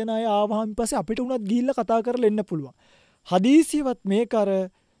ඌමනාවම තියන අය ආවහම පස්සේ අපිට උනත් ගිහිල්ලා කතා කරලා එන්න පුළුවන්. හදීසියවත් මේක අර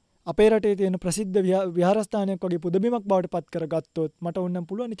අපේ රටේ තියෙන ප්‍රසිද්ධ විහාරස්ථානයක් වගේ පුදබිමක් බවට පත් කරගත්තොත් මට ඕනම්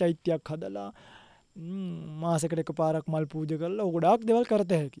පුළුවන් චෛත්‍යයක් හදලා මාසෙකට එකපාරක් මල් පූජා කරලා ගොඩාක් දේවල්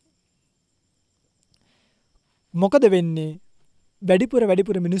කරත හැකියි. මොකද වෙන්නේ?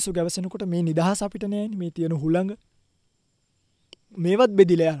 වැඩිපුර මිනිස්සු ගැවසෙනකොට මේ නිදහස අපිට නෑනේ. මේ තියෙන හුළඟ මේවත්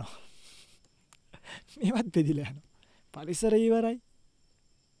බෙදිලා යනවා. පරිසරය ඉවරයි.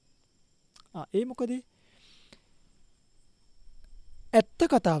 ඒ මොකද? ඇත්ත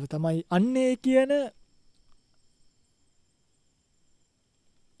කතාව තමයි අන්නේ කියන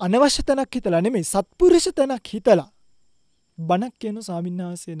අනවශ්‍ය තැනක් හිතලා නෙමෙයි සත්පුරුෂ තැනක් හිතලා බණක් කියන ස්වාමීන්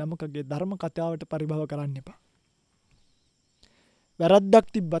වහන්සේ නමකගේ ධර්ම කතාවට පරිභව කරන්න එපා. වැරද්දක්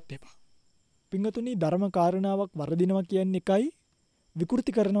තිබ්බත් එපා. පින්වතුනි ධර්ම කාරණාවක් වර්ධිනවා කියන්නේ එකයි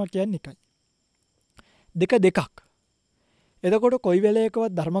විකෘති කරනවා කියන්නේ එකයි. දෙකක්. එතකොට කොයි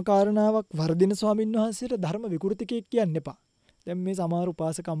වෙලේකවත් ධර්මකාරණාවක් වර්ධින ස්වාමීන් වහන්සේට ධර්ම විකෘතිකයෙක් කියන්න එපා. දැන් මේ සමහර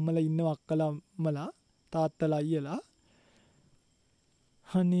උපාසක අම්මලා ඉන්නව අක්කලාමලා තාත්තලා අයියලා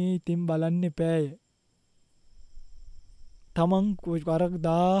අනේ ඉතින් බලන්න එපෑය. තමන් වරක්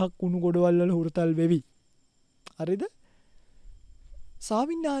 1000 කුණු ගොඩවල් වල හුරතල් වෙවි. හරිද?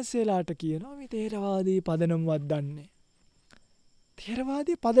 ස්වාමීන් වහන්සේලාට කියනවා මේ තේරවාදී පදනම්වත් දන්නේ.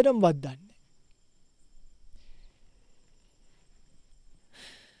 තේරවාදී පදනම්වත් දන්නේ.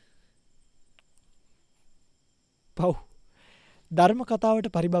 පව්. ධර්ම කතාවට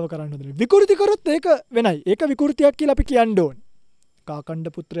පරිභව කරන්න හොඳ නැහැ. විකෘති කරොත් ඒක වෙනයි. ඒක විකෘතියක් කියලා අපි කියන්න ඕනේ.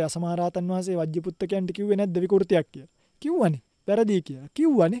 කාකණ්ඩ පුත්‍රය අසමහරහතන් වහන්සේ වජ්ජ පුත්තකයන්ට කිව්වේ නැද්ද විකෘතියක් කියලා? කිව්වනේ. වැරදි කියලා.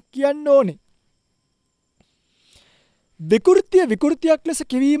 කිව්වනේ. කියන්න ඕනේ. විකෘතියක් ලෙස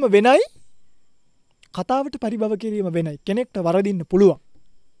කිවීම වෙනයි. කතාවට පරිභව කිරීම වෙනයි. කෙනෙක්ට වරදින්න පුළුවන්.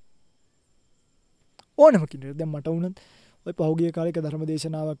 ඕනම කෙනෙක්. දැන් මට වුණත් ඔය පහුගිය කාලේක ධර්ම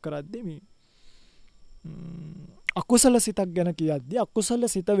දේශනාවක් කරද්දී මේ අකුසල සිතක් ගැන කියද්දී අකුසල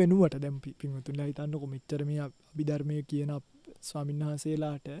සිත වෙනුවට දැන් පින්වතුන්ලා හිතන්නකො මෙච්චර මේ අභිධර්මයේ කියන ස්වාමීන්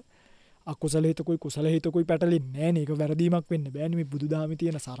වහන්සේලාට අකුසල හිතකුයි කුසල හිතකුයි පැටලෙන්නේ නැහැ නේ. ඒක වැරදීමක් වෙන්න බෑනේ. මේ බුදුදහමේ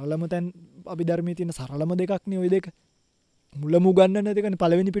තියෙන සරලම තැන් අභිධර්මයේ තියෙන සරලම දෙකක් නේ ওই දෙක. මුලම උගන්නන දෙකනේ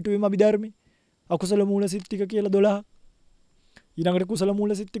පළවෙනි පිටුවේම අභිධර්මයේ. අකුසල මූල සිත් ටික කියලා 12. ඊළඟට කුසල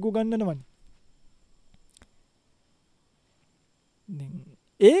මූල සිත් ටික උගන්නනවනේ.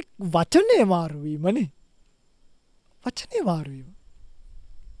 ඒ වචනේ මාරු වීමනේ. වචනේ මාරු වීම.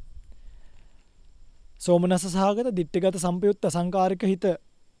 සෝමනස්ස සහගත දිට්ඨිගත සම්පයුත්ත සංකාරික හිත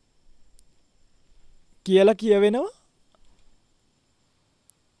කියලා කියවෙනවා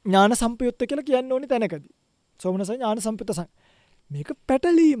ඥාන සම්පයුත්ත කියලා කියන්න ඕනි තැනකදී. සෝමනස්ස ඥාන සම්පයුත්ත මේක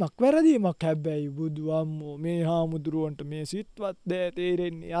පැටලීමක් වැරදීමක්. හැබැයි බුදු අම්මෝ මේ හාමුදුරුවන්ට මේ සිත්වත් දෑ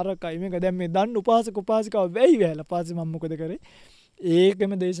තේරෙන්නේ අරකයි මේක දැන් මේ දන්න උපාසක උපාසිකාව වෙයි වැලා පස්සේ මම මොකද කරේ?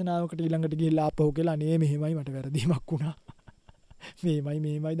 ඒකම දේශනාවකට ඊළඟට ගිහිල්ලා ආපහු කියලා අනේ මෙහෙමයි මට වැරදීමක් වුණා.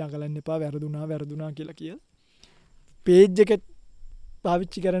 මේමයි දඟලන්න එපා වැරදුනා කියලා පේජ් එකෙත්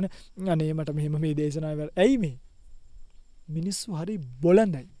පාවිච්චි කරන අනේ මට මෙහෙම මේ දේශනාව ඇයි මේ මිනිස්සු හරි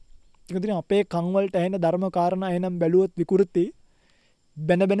බොළඳයි. ඒක දින අපේ කන් වලට ඇහෙන ධර්ම කාරණා එහෙනම් බැලුවොත් විකෘති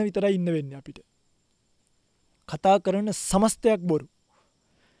බැන විතරයි ඉන්න වෙන්නේ අපිට. කතා කරන සමස්තයක් බොරු.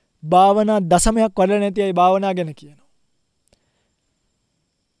 භාවනා දශමයක් වඩලා නැති අය භාවනා ගැන කියනවා.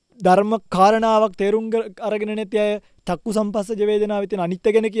 ධර්ම කාරණාවක් තේරුම් අරගෙන නැති අය චක්කු සම්පස්සජ වේදනාවේ තියෙන අනිත්‍ය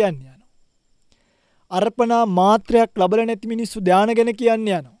ගැන කියන්නේ යනවා. අර්පණා මාත්‍රයක් ලැබලා නැති මිනිස්සු ධානය ගැන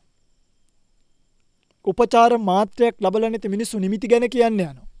කියන්නේ යනවා. උපචාර මාත්‍රයක් ලැබලා නැති මිනිස්සු නිමිති ගැන කියන්නේ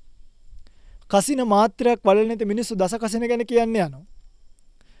යනවා. කසින මාත්‍රයක් වඩලා නැති මිනිස්සු දස කසින ගැන කියන්නේ යනවා.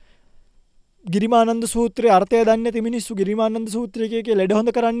 ගිරිමානන්ද සූත්‍රයේ අර්ථය දන්නේ නැති මිනිස්සු ගිරිමානන්ද සූත්‍රය කිය ලෙඩ හොඳ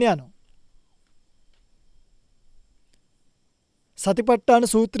කරන්න යනවා. සතිපට්ඨාන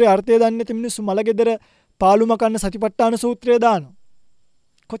සූත්‍රයේ අර්ථය දන්නේ නැති මිනිස්සු මලගෙදර පාළුම කන්න සතිපට්ඨාන සූත්‍රය දානවා.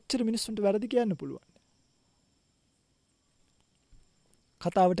 කොච්චර මිනිස්සුන්ට වැරදි කියන්න පුළුවන්.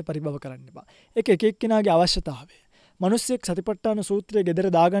 කතාවට පරිභව කරන්න එපා. ඒක එක එක්කෙනාගේ අවශ්‍යතාවය. මිනිස්සෙක් සතිපට්ඨාන සූත්‍රයේ ගෙදර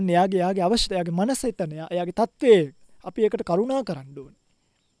දාගන්න එයාගේ අවශ්‍යතාවය, එයාගේ මනස හිතන, එයාගේ தත්ත්වය අපි ඒකට කරුණා කරන්න ඕනේ.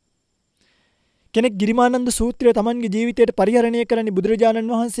 කෙනෙක් ගිරිමානන්ද සූත්‍රය Tamanගේ ජීවිතයට පරිහරණය කරන්නේ බුදුරජාණන්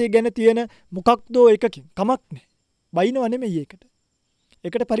වහන්සේ ගැන තියෙන මොකක්දෝ එකකින්. කමක් නැහැ. බයිනව නෙමෙයි ඒකට.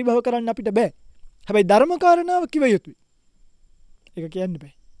 ඒකට පරිභව කරන්න අපිට බෑ. හැබැයි ධර්ම කාරණාව කිව යුතුයි. ඒක කියන්න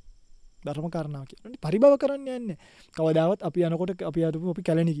බෑ. ධර්ම කාරණාව කියන්නේ පරිභව කරන්න යන්නේ. කවදාවත් අපි යනකොට අපි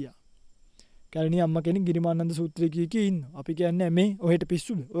කැලණි ගියා. කැලණි අම්මා කෙනෙක් ගිරිමානන්ද සූත්‍රය කී ඉන්නවා. අපි කියන්නේ මේ ඔහෙට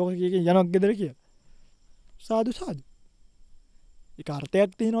පිස්සුද? ඕක කී යනක් ගෙදර කියලා. සාදු. ඒක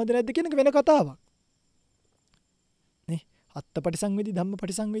අර්ථයක් තියෙනවද නැද්ද කියන එක වෙන කතාවක්. නේ? අත්පටිසංවේදී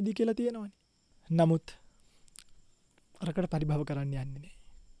ධම්මපටිසංවේදී කියලා තියෙනවනේ. නමුත් අරකට පරිභව කරන්න යන්නේ නැහැ.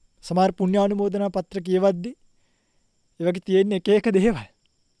 සමහර පුණ්‍යානුමෝදනා පත්‍ර කියවද්දී ඒ වගේ තියෙන එක දේවල්.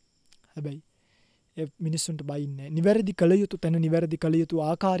 හැබැයි ඒ මිනිස්සුන්ට බයින්නේ නැහැ. නිවැරදි කළ යුතු තැන නිවැරදි කළ යුතු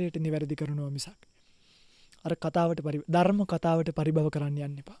ආකාරයට නිවැරදි කරනවා මිසක් අර කතාවට ධර්ම කතාවට පරිභව කරන්න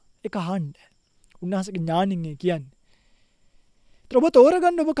යන්න එපා. ඒක අහන්න. උන්වහන්සේගේ ඥාණින් කියන්නේ. ඒත් ඔබ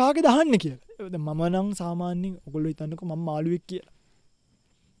තෝරගන්න ඔබ කාගේද අහන්නේ කියලා. දැන් මම නම් සාමාන්‍යයෙන් ඔයගොල්ලෝ හිතන්නකෝ මම මාළුවෙක් කියලා.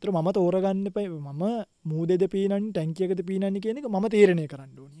 ඒත් මම තෝරගන්න එපා. මම මූදෙද පීනන්නේ ටැංකියකද පීනන්නේ කියන එක මම තීරණය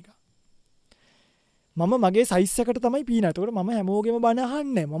කරන්න ඕන එක. මම මගේ සයිස් එකට තමයි පීනන්නේ. ඒකට මම හැමෝගෙම බණ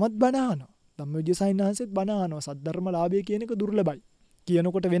අහන්නේ. මමත් බණ අහනවා. ධම්මවිජය සයින්හන්සෙත් බණ අහනවා. සද්ධර්මලාභය කියන එක දුර්ලභයි.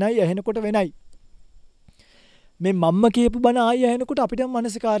 කියනකොට වෙනයි ඇහෙනකොට වෙනයි. මේ මම්ම කියපු බණ ආයෙ ඇහෙනකොට අපිට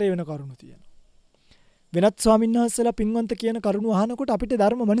මනසිකාරය වෙන කරුණු තියෙනවා. වෙනත් ස්වාමීන් වහන්සේලා පින්වන්ත කියන කරුණු අහනකොට අපිට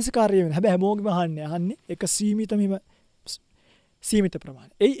ධර්ම මනසිකාරය වෙනවා. හැබැයි හැමෝගෙම අහන්නේ එක සීමිත මෙම සීමිත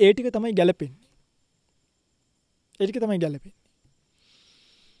ප්‍රමාණය. ඒ ටික තමයි ගැලපෙන්නේ. ඒ ටික තමයි ගැලපෙන්නේ.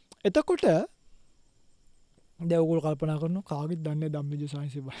 එතකොට දැන් ඔයගොල්ලෝ කල්පනා කරනවා කාගෙත් දන්නේ ධම්මවිජය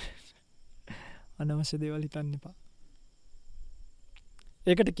සාංශේ බල. අනවශ්‍ය දේවල් හිතන්න එපා.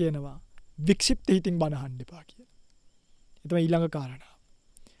 ඒකට කියනවා වික්ෂිප්ත හිතින් බණ අහන්න එපා කියලා. ඒ තමයි ඊළඟ කාරණා.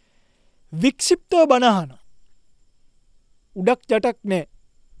 වික්ෂිප්තව බණ අහන. උඩක් යටක් නැහැ.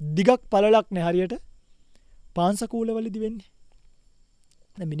 දිගක් පළලක් නැහැ හරියට පාංශකූලවලදී වෙන්නේ.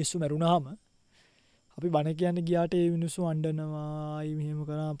 දැන් මිනිස්සු මරුණාම අපි බණ කියන්න ගියාට ඒ මිනිස්සු අඬනවා, අයි මෙහෙම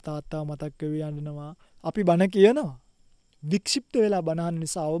කරා තාත්තා මතක් වෙවි අඬනවා. අපි බණ කියනවා. වික්ෂිප්ත වෙලා බණ අහන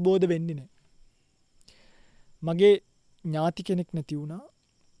නිසා අවබෝධ වෙන්නේ නැහැ. මගේ ඥාති කෙනෙක් නැති වුණා.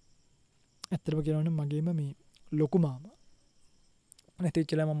 ඇත්තටම කියනවා නම් මගේම මේ ලොකු මාමා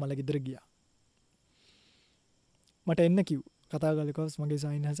නැතිච්චලා මම මල ගෙදර ගියා. මට එන්න කිව්. කතා කරලා කිව්වා මගේ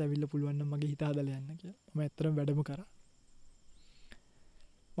සායින්හස ඇවිල්ලා පුළුවන් නම් මගේ හිත හදලා යන්න කියලා. මම ඇත්තටම වැඩම කරා.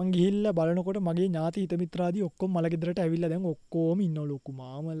 මං ගිහිල්ලා බලනකොට මගේ ඥාති හිත මිත්‍රාදී ඔක්කොම මල ගෙදරට ඇවිල්ලා දැන් ඔක්කොම ඉන්නවා. ලොකු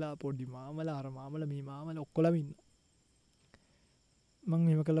මාමලා, පොඩි මාමලා, අර මාමලා, මේ මාමලා ඔක්කොලම ඉන්නවා. මං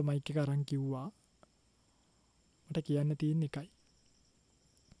එහෙම කළා මයික් එක අරන් කිව්වා මට කියන්න තියෙන එකයි.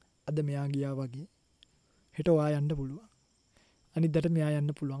 අද මෙයා ගියා වගේ හෙට ඔයා යන්න පුළුවන්. අනිද්දාට මෙයා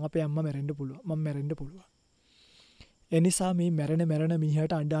යන්න පුළුවන්. අපේ අම්මා මැරෙන්න පුළුවන්. මම මැරෙන්න පුළුවන්. ඒ නිසා මේ මැරෙන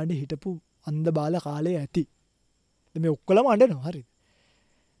මිනිහට අඬ හිටපු අන්ධ බාල කාලේ ඇති. දැන් මේ ඔක්කොලම අඬනවා හරිද?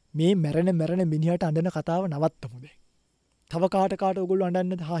 මේ මැරෙන මිනිහට අඬන කතාව නවත්තමු දැන්. තව කාට ඔයගොල්ලෝ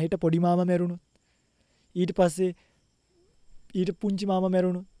අඬන්නද? හා හෙට පොඩි මාමා මැරුණොත්. ඊට පස්සේ ඊට පුංචි මාමා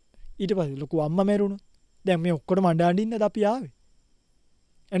මැරුණොත්. ඊට පස්සේ ලොකු අම්මා මැරුණොත්. දැන් මේ ඔක්කොම අඬින්නද අපි ආවේ?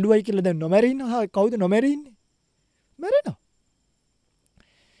 ඇඬුවයි කියලා දැන් නොමැරෙන්න කවුද නොමැරෙන්නේ? මැරෙනවා.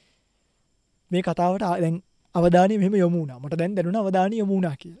 මේ කතාවට දැන් අවධානය මෙහෙම යොමු වුණා. මට දැන් දැනුණා අවධානය යොමු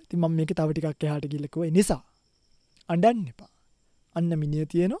වුණා කියලා. ඉතින් මම මේක තව ටිකක් එහාට ගිහලා කිව්වා. ඒ නිසා අඬන්න එපා. අන්න මිනිහ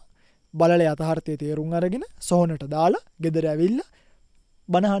තියෙනවා. බලල යථාර්ථයේ තේරුම් අරගෙන සෝනට දාලා ගෙදර ඇවිල්ලා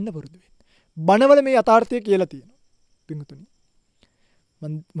බණ අහන්න පුරුදු වෙන්න. බණවල මේ යථාර්ථය කියලා තියෙනවා. පිංගුතුනි.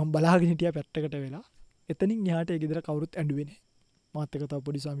 මම බලාගෙන හිටියා පැත්තකට වෙලා. එතනින් එහාට ඒ ගෙදර කවුරුත් ඇඬුවේ නැහැ. මාත් එක තව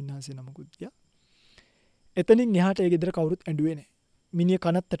පොඩි ස්වාමීන් වහන්සේ නමකුත් ගියා. එතනින් එහාට ඒ ගෙදර කවුරුත් ඇඬුවේ නැහැ. මිනිහ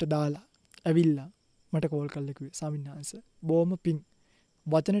කනත්තට දාලා ඇවිල්ලා මට කෝල් කරලා කිව්වේ ස්වාමීන් වහන්සේ බොම පිං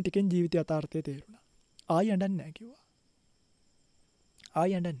වචන ටිකෙන් ජීවිත යථාර්ථය තේරුණා. ආයි අඬන්නේ නැහැ කිව්වා.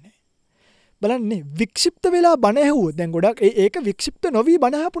 ආයි අඬන්නේ නැහැ. බලන්න වික්ෂිප්ත වෙලා බණ ඇහුවොත් දැන් ගොඩක් ඒක වික්ෂිප්ත නොවි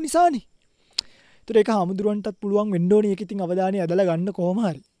බණ අහපු නිසානේ. ඒතර ඒක හමුදුරන්ටත් පුළුවන් වෙන්න ඕනේ. ඒක ඉතින් අවධානය ඇදලා ගන්න කොහොම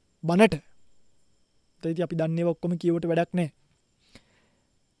හරි බණට. ඒත් අපි දන්නේ ඔක්කොම කියවට වැඩක් නැහැ.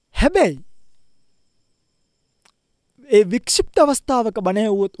 හැබැයි ඒ වික්ෂිප්ත අවස්ථාවක බණ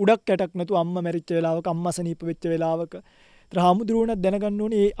ඇහුවොත් උඩක් යටක් නැතු අම්මා මැරිච්ච වෙලාවක අම්මා සනීප වෙච්ච වෙලාවක ඒතර හමුදුරුවණක් දැනගන්න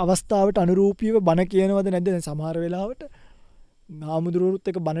ඕනේ මේ අවස්ථාවට අනුරූපීව බණ කියනවද නැද්ද? දැන් සමහර වෙලාවට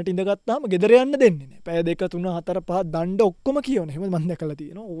හමුදුරුවරුත් එක බණට ඉඳගත්තාම ගෙදර යන්න දෙන්නේ නැහැ. පැය 2 3 4 5 දණ්ඩ ඔක්කොම කියවන. එහෙම මම දැකලා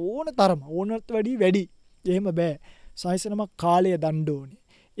තියෙනවා. ඕන තරම ඕනත් වැඩි. එහෙම බෑ. සායිසනම කාලය දණ්ඩ ඕනේ.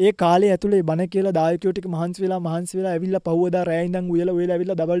 ඒ කාලය ඇතුලේ බණ කියලා දායකයෝ ටික මහන්සි වෙලා ඇවිල්ලා පහුවදා රැය ඉඳන් උයලා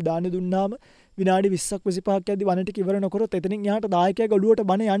ඇවිල්ලා දවල් දාන දුන්නාම විනාඩි 20ක් 25ක් යද්දි බණ ටික ඉවර නොකරොත් එතනින් එහාට දායකයාගේ ඔළුවට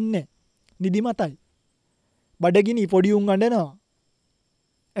බණ යන්නේ නිදිමතයි. බඩගිනි පොඩි උන් අඬනවා.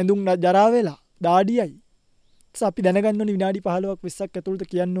 ඇඳුම් ජරා වෙලා දාඩියයි. අපි දැනගන්න ඕනේ විනාඩි 15ක් 20ක් ඇතුළත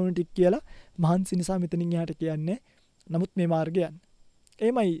කියන්න ඕනේ ටික කියලා මහන්සි නිසා මෙතනින් එහාට කියන්නේ. නමුත් මේ මාර්ගය යන්නේ.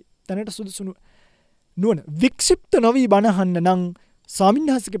 එහෙමයි තැනට සුදුසු නුවණ වික්ෂිප්ත නොවි බණ අහන්න නම්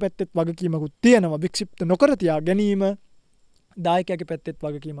ස්වාමින්වහන්සේගේ පැත්තෙත් වගකීමකුත් තියෙනවා. වික්ෂිප්ත නොකර තියා ගැනීම දායකයාගේ පැත්තෙත්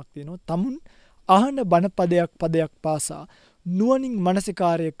වගකීමක් තියෙනවා. තමුන් අහන බණ පදයක් පාසා නුවණින්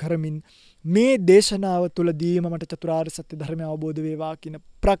මනසිකාරය කරමින් මේ දේශනාව තුළදීම මට චතුරාර්ය සත්‍ය ධර්මය අවබෝධ වේවා කියන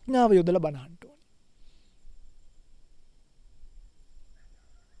ප්‍රඥාව යොදලා බණ අහන්න ඕනේ.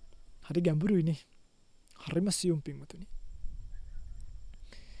 හරි ගැඹුරුයිනේ. හරිම සියුම් පින්වතුනි.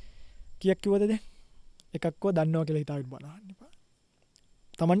 කීයක් කිව්වද දැන්? එකක්ව දන්නවා කියලා හිතාගෙන බණ අහන්න එපා.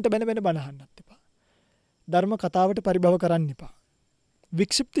 තමන්ට බැන බණ අහන්නත් එපා. ධර්ම කතාවට පරිභව කරන්න එපා.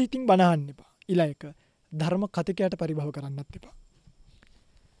 වික්ෂිප්ත හිතින් බණ අහන්න එපා. ඊළඟ ධර්ම කතිකයට පරිභව කරන්නත් එපා.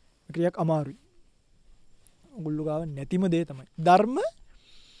 ක්‍රියාවක් අමාරුයි. ඔගොල්ලෝ ගාව නැතිම දේ තමයි. ධර්ම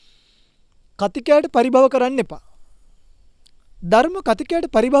කතිකයට පරිභව කරන්න එපා. ධර්ම කතිකයට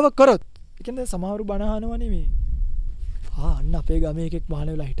පරිභව කරොත් ඒ කියන්නේ සමහරු බණ අහනවනේ මේ. අන්න අපේ ගමේ එකෙක් මහාන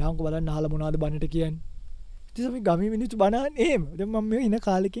වෙලා හිටාන්කෝ බලන්න අහලා මොනවද බණට කියන්නේ. ඉතින් අපි ගමේ මිනිස්සු බණ අහන්නේ එහෙම. දැන් මම මේ ඉන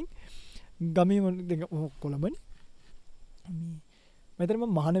කාලෙකින් ගමේ කොළඹනේ. මෙතන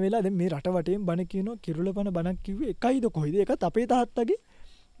මම මහාන වෙලා දැන් මේ රට වටේම බණ කියනවා කිරුළපන බණක් කිව්වේ එකයිද කොයිද? ඒකත් අපේ තාත්තගේ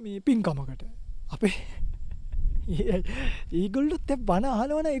මේ පින්කමකට. අපේ ඒගොල්ලොත් දැන් බණ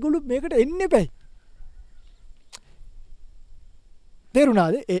අහනවනේ ඒගොල්ලෝ මේකට එන්නේ බෑ.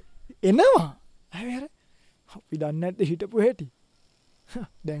 තේරුණාද? එනවා. හැබැයි අපි දන්නේ නැද්ද හිටපු හැටි?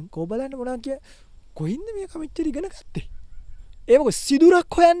 දැන් කෝ බලන්න මොනවා කිය කොහින්ද මේක මෙච්චර ඉගෙන ගත්තේ? ඒක සිදුරක්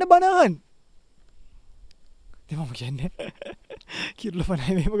හොයන්න බනහන්. මම කියන්නේ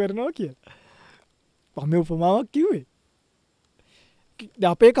කිරුළපනයි මෙහෙම කරනවා කියලා. මම උපමාවක් කිව්වේ.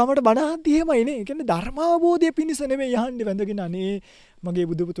 අපේ කමට බණහද්දි එහෙමයිනේ. ඒ කියන්නේ ධර්මාවබෝධය පිණිස නෙමෙයි යහන්නේ වැඳගෙන අනේ මගේ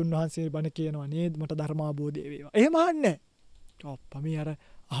බුදුපතුන් වහන්සේ බණ කියනවා නේද මට ධර්මාවබෝධය වේවා. එහෙම අහන්නේ නැහැ. අප්පා මේ අර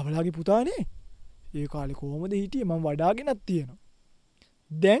අහවලාගේ පුතානේ. ඒ කාලේ කොහොමද හිටියේ මම වඩාගෙනක් තියෙනවා.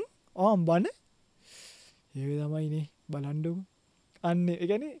 දැන් බණ ඒක තමයිනේ බලන්නකො. අන්නේ ඒ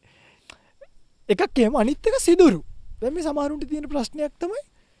කියන්නේ එකක් එහෙම අනිත් එක සිදුරු. දැන් මේ සමහරුන්ට තියෙන ප්‍රශ්නයක් තමයි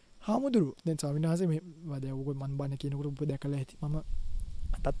හාමුදුරුවෝ. දැන් ස්වාමීන් වහන්සේ මේ දැන් ඔයගොල්ලෝ මන් බණ කියනකොට ඔබ දැකලා ඇති. මම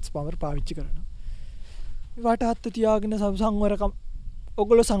අතත් ස්පවර් පාවිච්චි කරනවා. වටහත් තියාගෙන සංවරකම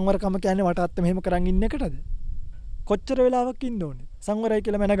ඔයගොල්ලෝ සංවරකම කියන්නේ වටහත් මෙහෙම කරන් ඉන්න එකටද? කොච්චර වෙලාවක් ඉන්න ඕනේ? සංවරයි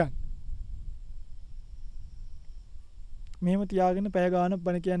කියලා මැනගන්න. මෙහෙම තියාගෙන පැය ගානක්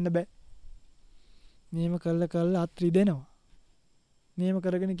බණ කියන්න බෑ. මෙහෙම කළා අත් රිදෙනවා. මෙහෙම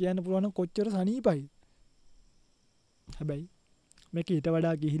කරගෙන කියන්න පුළුවන් නම් කොච්චර සනීපයි. හැබැයි මේක ඊට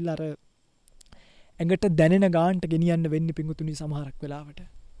වඩා ගිහිල්ලා අර ඇඟට දැනෙන ගානට ගෙනියන්න වෙන්නේ පිඟුතුනි සමහරක් වෙලාවට.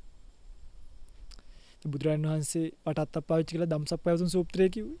 බුදුරජාණන් වහන්සේ වටත් පාවිච්චි කළා ධම්සක් පැවතුම් සූත්‍රය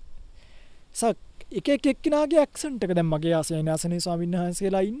කිව්වේ. එක එක්කෙනාගේ ඇක්සන්ට් එක දැන් මගේ ආසනේ ස්වාමීන්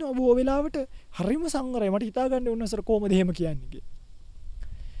වහන්සේලා ඉන්නවා බොහෝ වෙලාවට හරිම සංවරයි. මට හිතා ගන්න උන්නසර කොහොමද එහෙම කියන්නේ කියලා.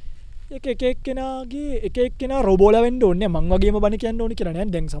 එක එක්කෙනා රොබෝලා වෙන්න ඕනේ. මං වගේම බණ කියන්න ඕනේ කියලා නෑ.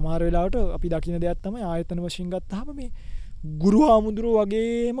 දැන් සමහර වෙලාවට අපි දකින්න දෙයක් තමයි ආයතන වශයෙන් ගත්තාම මේ ගුරු හාමුදුරුවෝ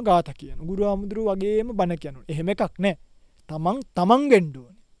වගේම ගාථා කියනවා. ගුරු හාමුදුරුවෝ වගේම බණ කියනවා. එහෙම එකක් නෑ. තමන් වෙන්න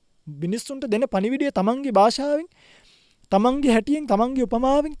ඕනේ. මිනිස්සුන්ට දෙන පණිවිඩය තමන්ගේ භාෂාවෙන්, තමන්ගේ හැටියෙන්, තමන්ගේ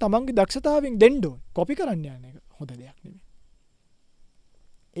උපමාවෙන්, තමන්ගේ දක්ෂතාවයෙන් දෙන්න ඕනේ. කොපි කරන්න යන එක හොඳ දෙයක් නෙමෙයි.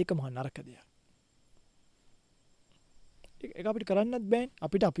 ඒක මහා නරක දෙයක්. ඒක අපිට කරන්නත් බෑනේ.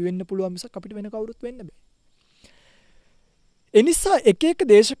 අපිට අපි වෙන්න පුළුවන් මිසක් අපිට වෙන කවුරුත් වෙන්න බෑ. එනිසා එක එක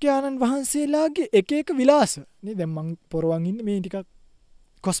දේශකයාණන් වහන්සේලාගේ එක එක විලාස නේ. දැන් මං පොරවන් ඉන්නේ මේ ටිකක්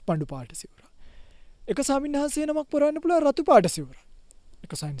කොස්පඬු පාට සිවුර. එක ස්වාමීන් වහන්සේ නමක් පොරවන්න පුළුවන් රතු පාට සිවුර.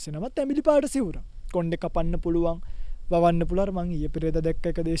 එක ස්වාමීන් වහන්සේ නමක් තැඹිලි පාට සිවුර. කොණ්ඩේ කපන්න පුළුවන්, වවන්න පුළුවන්. මං ඊයේ පෙරේද දැක්ක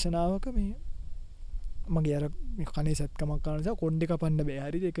එක දේශනාවක මේ මගේ අර මේ කනේ සත්කමක් කරන නිසා කොණ්ඩේ කපන්න බෑ.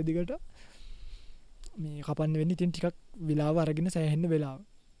 හරිද? එක දිගට මේ කපන්න වෙන්නේ. ඉතින් ටිකක් විලාව අරගෙන සෑහෙන්න වෙලාව.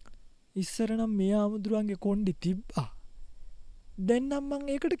 ඉස්සර නම් මේ ආමුදුරන්ගේ කොණ්ඩේ තිබ්බා. දැන් නම් මං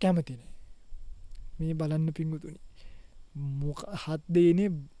ඒකට කැමති නෑ. මේ බලන්න පිංගුතුනි. හත් දෙනේ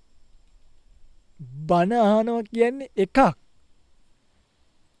බණ අහනවා කියන්නේ එකක්.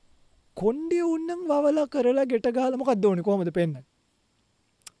 කොණ්ඩේ උන්නම් වවලා කරලා ගෙට ගහලා මොකක්ද ඕනේ කොහමද පෙන්නන්නේ?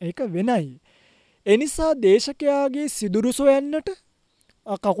 ඒක වෙනයි. ඒ නිසා දේශකයාගේ සිදුරු සොයන්නට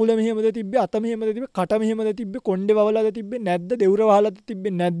කකුල මෙහෙමද තිබ්බේ, අත මෙහෙමද තිබ්බේ, කට මෙහෙමද තිබ්බේ, කොණ්ඩේ වවලාද තිබ්බේ නැද්ද, දෙවුර වහලාද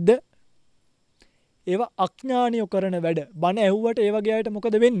තිබ්බේ නැද්ද? ඒවා අඥානිය කරන වැඩ. බණ ඇහුවට ඒ වගේ අයට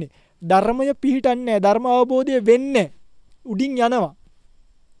මොකද වෙන්නේ? ධර්මය පිහිටන්නේ නැහැ. ධර්ම අවබෝධය වෙන්නේ උඩින් යනවා.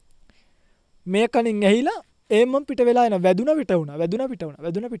 මේ කණින් ඇහිලා එම්ම පිට වෙලා යන වැදුන පිට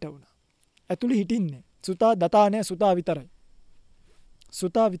වුණා. ඇතුළේ හිටින්නේ. සුතා දතා නැහැ. සුතා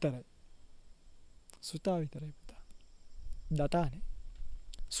විතරයි පුතා. දතා නැහැ.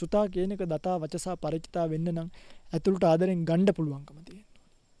 සුතා කියන එක දතා වචසා පරිචිතා වෙන්න නම් ඇතුළට ආදරෙන් ගන්න පුළුවන්කම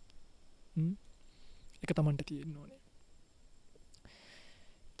තියෙනවා. ඒක තමන්ට තියෙන්න ඕනේ.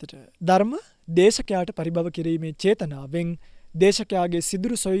 ධර්ම දේශකයාට පරිභව කිරීමේ චේතනාවෙන්, දේශකයාගේ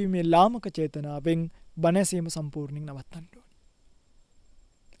සිදුරු සොයීමේ ලාමක චේතනාවෙන් බණ ඇසීම සම්පූර්ණයෙන් නවත්තන්න ඕනේ.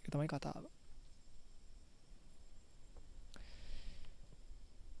 ඒක තමයි කතාව.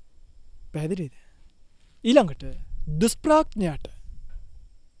 පැහැදිලිද? ඊළඟට දුෂ්ප්‍රඥයාට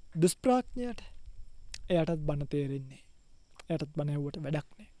එයාටත් බණ තේරෙන්නේ. එයාටත් බණ ඇහුවට වැඩක්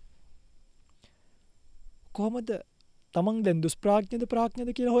නැහැ. කොහොමද තමන් දැන් දුෂ්ප්‍රඥද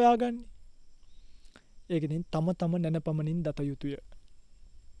ප්‍රඥද කියලා හොයාගන්නේ? ඒකෙන් තම නැනපමණින් දත යුතුය.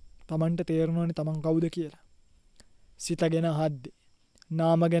 තමන්ට තේරෙනවනේ තමන් කවුද කියලා. සිත ගැන අහද්දි,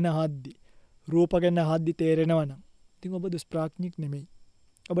 නාම ගැන අහද්දි, රූප ගැන අහද්දි තේරෙනවනම් ඉතින් ඔබ දුෂ්ප්‍රඥෙක් නෙමෙයි.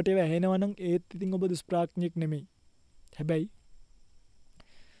 ඔබට ඒව ඇහෙනවනම් ඒත් ඉතින් ඔබ දුෂ්ප්‍රඥෙක් නෙමෙයි. හැබැයි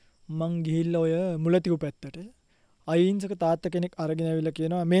මං ගිහිල්ලා ඔය මුලතිව් පැත්තට අහිංසක තාත්තා කෙනෙක් අරගෙන ඇවිල්ලා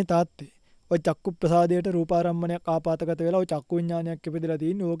කියනවා මේ තාත්තේ ඔය චක්කු ප්‍රසාදයට රූපාරම්මණයක් ආපాతගත වෙලා ඔය චක්කු විඥානයක් ඉපදලා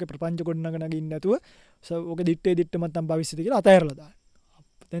තියෙන්නේ. ඕකේ ප්‍රපංච ගොඩනගන නගින්න නැතුව ඕකේ දිත්තේ මත්තම් භවිෂ්‍යද කියලා අතහැරලා දාන්න.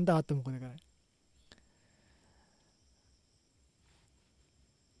 දැන් තාත්තා මොකද කරන්නේ?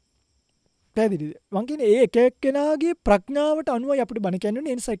 පැහැදිලිද? මං කියන්නේ ඒ එක එක්කෙනාගේ ප්‍රඥාවට අනුවයි අපිට බණ කියන්නේ.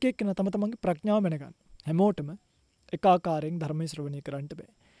 ඒ නිසා එක එක්කෙනා තම තමන්ගේ ප්‍රඥාව මැන ගන්න. හැමෝටම එක ආකාරයෙන් ධර්මයේ ශ්‍රවණය කරන්න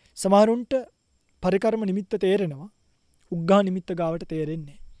බෑ. සමහරුන්ට පරිකර්ම නිමිත්ත තේරෙනවා. උග්ඝා නිමිත්ත ගාවට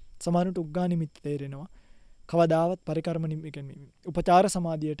තේරෙන්නේ. සමහරුන්ට උග්ඝා නිමිත්ත තේරෙනවා. කවදාවත් පරිකර්ම නිමිත්ත උපචාර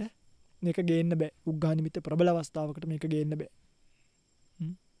සමාධියට මේක ගේන්න බෑ. උග්ඝා නිමිත්ත ප්‍රබල අවස්ථාවකට මේක ගේන්න බෑ.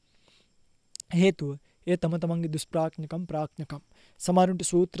 හේතුව ඒ තම තමන්ගේ දුෂ්ප්‍රඥකම් ප්‍රඥකම්. සමහරුන්ට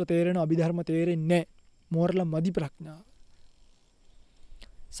සූත්‍ර තේරෙනවා අභිධර්ම තේරෙන්නේ නැහැ. මෝරලා මදි ප්‍රඥාව.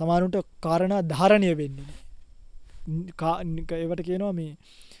 සමහරුන්ට කාරණා ධාරණය වෙන්නේ නැහැ. ඒවට කියනවා මේ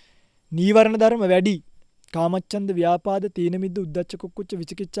නීවරණ ධර්ම වැඩි. කාමච්ඡන්ද ව්‍යාපාද තීන මිද්ද උද්ධච්ච කුක්කුච්ච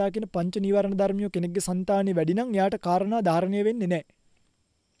විචිකිච්ඡා කියන පංච නීවරණ ධර්මියෝ කෙනෙක්ගේ సంతානෙ වැඩි නම් එයාට කාරණා ධාරණය වෙන්නේ නැහැ.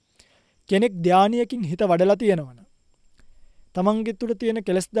 කෙනෙක් ධානයකින් හිත වඩලා තියෙනවනම් තමන්ගේ තුල තියෙන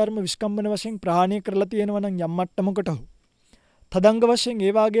කෙලස් ධර්ම විස්කම්බන වශයෙන් ප්‍රහාණය කරලා තියෙනවා නම් යම් මට්ටමකට හෝ තදංග වශයෙන්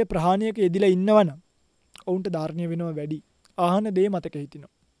ඒ වාගේ ප්‍රහාණයක යෙදිලා ඉන්නවනම් ඔවුන්ට ධාරණය වෙනවා වැඩි. ආහන දේ මතක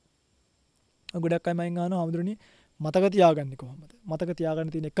හිටිනවා. ගොඩක් අය මයින් අහනවා හඳුරන්නේ මතක තියාගන්නේ කොහොමද? මතක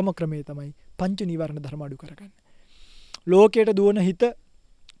තියාගන්න තියෙන එකම ක්‍රමය තමයි පංච නීවරණ ධර්ම අඩු කරගන්න. ලෝකයට දුවන හිත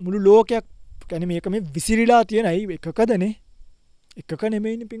මුළු ලෝකයක් කියන්නේ මේක මේ විසිරීලා තියෙන අය එකකදනේ. එකක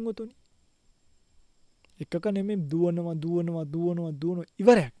නෙමෙයිනේ පින්වතුනි. එකක නෙමෙයි දුවනවා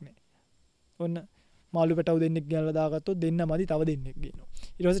ඉවරයක් නෑ. ඔන්න මාළු පැටව දෙන්නෙක් ගෙනල්ලා දාගත්තොත් දෙන්න මදි තව දෙන්නෙක් ගේනවා.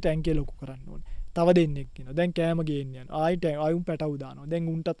 ඊට පස්සේ ටැංකිය ලොකු කරන්න ඕනේ. තව දෙන්නෙක් කියනවා. දැන් කෑම ගේන්න යනවා. ආයිත් පැටව දානවා. දැන්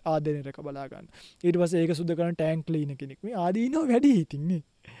උන්ටත් ආදරේ රක බලා ගන්න. ඊට පස්සේ ඒක සුද්ධ කරන ටැංක් ක්ලීනර් කෙනෙක්. මේ ආදීනෝ වැඩි ඉතින් නේ.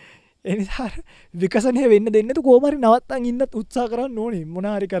 ඒ නිසා විකසනය වෙන්න දෙන්නත් කොහොම හරි නවත්තන් ඉන්නත් උත්සාහ කරන්න ඕනේ. මොන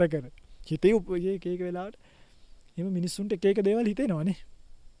හරි කර. හිතේ එක වෙලාවට එහෙම මිනිස්සුන්ට එක දේවල් හිතෙනවනේ.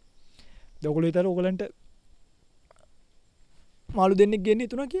 ඔයගොල්ලෝ හිතලා ඔයගලන්ට මාළු දෙන්නෙක් ගෙන්න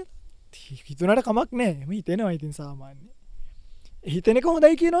හිතුණා කියලා. හිතුණාට කමක් නැහැ. එහෙම හිතෙනවා ඉතින් සාමාන්‍යයෙන්. හිතෙන එක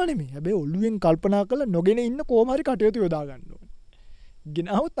හොඳයි කියනවා නෙමෙයි. හැබැයි ඔළුවෙන් කල්පනා කරලා නොගෙන ඉන්න කොහොම හරි කටයුතු යොදා ගන්න ඕනේ.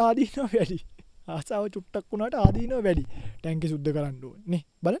 ගෙනාවොත් ආදීනව වැඩි. ආසාව චුට්ටක් වුණාට ආදීනව වැඩි. ටැංකිය සුද්ධ කරන්න ඕනේ නේ.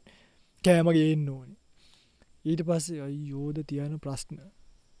 බලන්න. කෑම ගේන්න ඕනේ. ඊට පස්සේ අයියෝද තියන ප්‍රශ්න.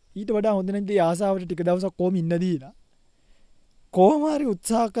 ඊට වඩා හොඳ නැද්ද ආසාවට ටික දවසක් කොහොම ඉන්න දීලා. කොහොම හරි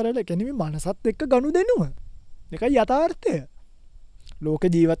උත්සාහ කරලා කෙනෙමි මනසත් එක්ක ගනුදෙනුව. මේකයි යථාර්ථය. ලෝක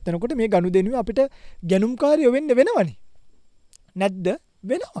ජීවත් වෙනකොට මේ ගනුදෙනුව අපිට ගැනුම්කාරයෝ වෙන්න වෙනවනේ. නැද්ද?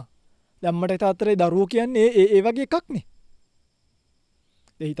 වෙනවා. දැම්මට තාත්තරේ දරුවෝ කියන්නේ ඒ වගේ එකක් නේ.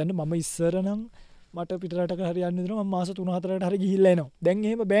 ඒ හිතන්න මම ඉස්සර නම් මට පිටරටක හරි යන්න දෙනවා මම මාස 3-4කට හරි ගිහිල්ලා එනවා. දැන්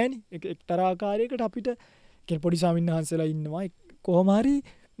එහෙම බෑනේ. එක්තරා ආකාරයකට අපිට පොඩි ස්වාමීන් වහන්සේලා ඉන්නවා. කොහොම හරි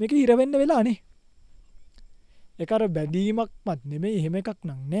මේක ඉර වෙන්න වෙලානේ. ඒක අර බැදීමක්වත් නෙමෙයි එහෙම එකක්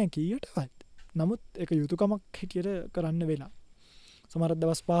නෑ කීයටවත්. නමුත් ඒක යුතුයකමක් හිටියට කරන්න වෙලා. සමහර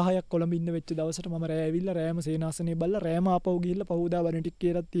දවස් 5-6ක් කොළඹ ඉන්න වෙච්ච දවසට මම රෑ ඇවිල්ලා රෑම සේනාසනේ බල්ලා රෑම ආපහු ගිහිල්ලා පහුදා වරණ ටික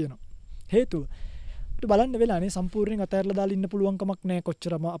කියලා තියෙනවා. හේතුව අපිට බලන්න වෙලානේ සම්පූර්ණයෙන් අතහැරලා දාලා ඉන්න පුළුවන් කමක් නැහැ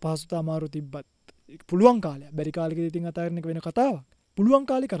කොච්චර අපහසුතා අමාරු තිබ්බත්. පුළුවන් කාලය. බැරි කාලෙකදී ඉතින් අතහැරන එක වෙන කතාවක්. පුළුවන්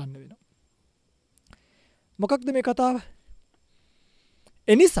කාලේ කරන්න වෙනවා. මොකක්ද මේ කතාව?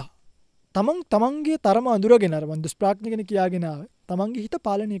 එනිසා තමන්ගේ තරම අඳුරගෙන අර මන් දුෂ්ප්‍රඥ කෙනෙක් කියාගෙන ආවේ තමන්ගේ හිත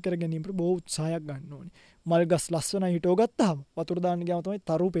පාලනය කර ගැනීමට බොහෝ උත්සාහයක් ගන්න ඕනේ. මල් ගස් ලස්සන හිටව ගත්තාම වතුර දාන්න ගියාම තමයි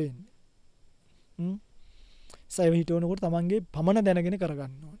තරු පේන්නේ. සයව හිටවනකොට තමන්ගේ පමණ දැනගෙන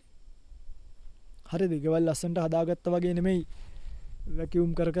කරගන්න ඕනේ. හරිද? ගෙවල් ලස්සනට හදාගත්තා වගේ නෙමෙයි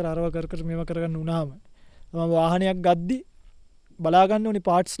වැකියුම් කර අරව කර මේව කරගන්න උනාම. මම වාහනයක් ගද්දි බලා ගන්න ඕනේ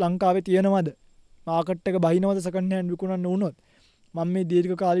පාර්ට්ස් ලංකාවේ තියෙනවද? මාකට් එක බහිනවද සෙකන්ඩ් හෑන්ඩ් විකුණන්න වුණොත්? මම මේ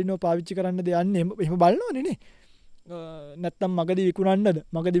දීර්ඝ කාලීනව පාවිච්චි කරන්නද යන්නේ එහෙම බලනවනේ නේ. නැත්තම් මගදී විකුණන්නද?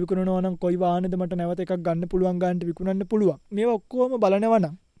 මගදී විකුණනවා නම් කොයි වාහනේද මට නැවත එකක් ගන්න පුළුවන් ගන්නට විකුණන්න පුළුවන්. මේවා ඔක්කොම බලනවා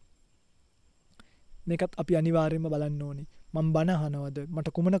නම් මේකත් අපි අනිවාර්යයෙන්ම බලන්න ඕනේ. මම බන අහනවද? මට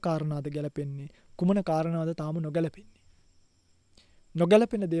කුමන කාරණාද ගැලපෙන්නේ? කුමන කාරණාද තාම නොගැලපෙන්නේ?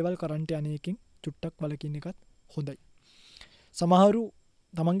 නොගැලපෙන දේවල් කරන්ට අනේකින් චුට්ටක් වලකින් එකත් හොඳයි. සමහරු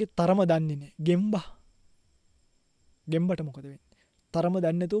තමන්ගේ තරම දන්නේ නැහැ. ගෙම්බට මොකද වෙන්නේ? තරම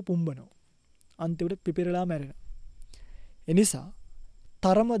දන්නේ නැතුව පුම්බනවා. අන්තිමට පිපිරලා මැරෙනවා. එනිසා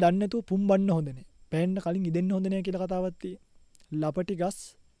තරම දන්නේ නැතුව පුම්බන්න හොඳ නැහැ. පෑන්න කලින් ඉදෙන්න හොඳ නැහැ කියලා කතාවක් තියෙනවා. ලපටි ගස්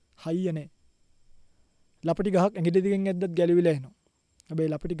හයිය නැහැ. ලපටි ගහක් ඇඟිලි දිගෙන් ඇද්දත් ගැලවිලා එනවා.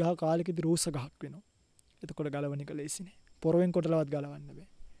 හැබැයි ලපටි ගහ කාලෙකදී රෝස ගහක් වෙනවා. එතකොට ගලවන එක ලේසි නෑ. පොරවෙන් කොටලවත් ගලවන්න බෑ.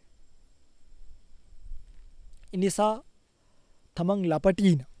 එනිසා තමන්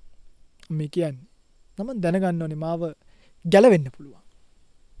ලපටින මේ කියන්නේ තමන් දැනගන්න ඕනේ මාව ගැලවෙන්න පුළුවන්.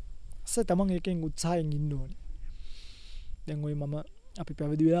 තමන් එකෙන් උත්සාහයෙන් ඉන්න ඕනේ. දැන් ඔය අපි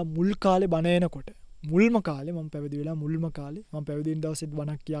පැවිදි වෙලා මුල් කාලේ බණ එනකොට මුල්ම කාලේ මම පැවිදි වෙලා මුල්ම කාලේ මම පැවිදි වෙන දවසෙත්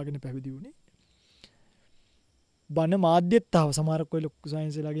බණක් කියාගෙන පැවිදි වුණේ. බණ මාධ්‍යෙත් ආව සමහරක් ඔය ලොකු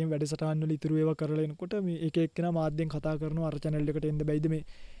සයන්ස්ලාගෙන් වැඩසටහන් වල ඉතුරු ඒවා කරලා එනකොට මේ එක එක්කෙනා මාධ්‍යෙන් කතා කරනවා අර channel එකට එන්න බැයිද මේ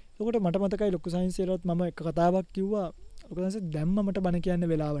එතකොට මට මතකයි ලොකු සයින්සේලවත් මම එක කතාවක් කිව්වා. ලොකු සයින්සේ දැම්ම මට බණ කියන්න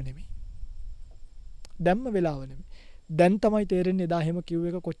වෙලාව නෙමෙයි. දැම්ම වෙලාව නෙමෙයි. දැන් තමයි තේරෙන්නේ එදා එහෙම කිව්ව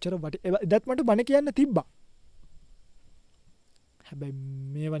එක කොච්චර එදත් මට බණ කියන්න තිබ්බා. හැබැයි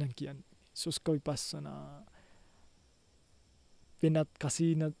මේව නම් කියන්නේ සුස්ක විපස්සනා වෙනත්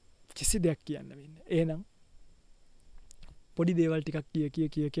කසීන කිසි දෙයක් කියන්න වෙන්නේ. එහෙනම් පොඩි දේවල් ටිකක්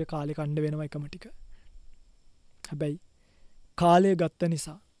කිය කාලේ කණ්ඩ වෙනවා එකම ටික. හැබැයි කාලය ගත්ත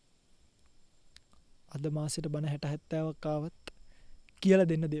නිසා අද මාසෙට බණ 60 70ක් ආවත් කියලා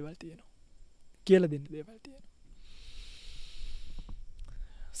දෙන්න දේවල් තියෙනවා.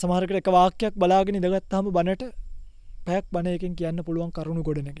 සමහරකට එක වාක්‍යයක් බලාගෙන ඉඳගත්තාම බණට පැයක් බණ එකෙන් කියන්න පුළුවන් කරුණු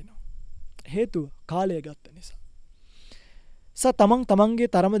ගොඩ නැගෙනවා. හේතුව කාලය ගත්ත නිසා. තමන්ගේ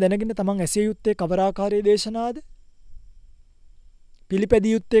තරම දැනගෙන තමන් ඇසිය යුත්තේ කවර ආකාරයේ දේශනාද?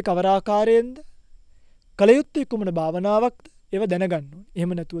 පිළිපැදිය යුත්තේ කවර ආකාරයෙන්ද? කල යුත්තේ කුමන භාවනාවක්ද? ඒව දැනගන්න ඕනේ.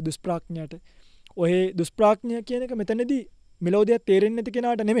 එහෙම නැතුව දුෂ්ප්‍රඥයට ඔය දුෂ්ප්‍රඥය කියන එක මෙතනදී මෙලෝදියක් තේරෙන්නේ නැති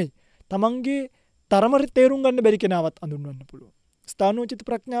කෙනාට නෙමෙයි. තමන්ගේ තරම තේරුම් ගන්න බැරි කෙනාවත් අඳුන්වන්න පුළුවන්. ස්ථානෝචිත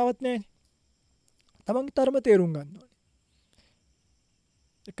ප්‍රඥාවක් නැහැනේ. තමන්ගේ තරම තේරුම් ගන්න ඕනේ.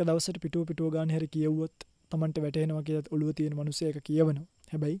 එක දවසට පිටුව ගාන හැරි කියවුවොත් තමන්ට වැටහෙනවා කියලා ඔළුව තියෙන මිනිස්සු ඒක කියවනවා.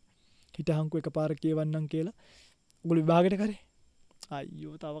 හැබැයි හිතහංකු එකපාර කියවන්නම් කියලා ඔගොල්ලෝ විභාගෙට කරේ.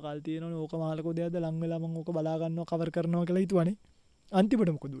 අයියෝ තව කල් තියෙනවනේ ඕක මහලකෝ දෙයක්ද ලං වෙලා මම ඕක බලා ගන්නවා කවර් කරනවා කියලා හිතුවනේ.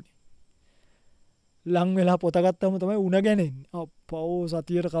 අන්තිමට මොකද උනේ? ලං වෙලා පොත ගත්තම තමයි උණ ගැනෙන්නේ. අප්පෝ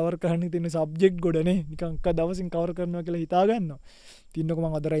සතියට කවර් කරන්න තියෙන සබ්ජෙක්ට් ගොඩනේ. නිකන් එක දවසින් කවර් කරනවා කියලා හිතා ගන්නවා. තින්නකො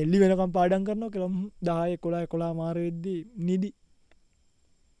මම අදර එල්ලි වෙනකම් පාඩම් කරනවා කියලා 10 11 මාර වෙද්දි නිදි.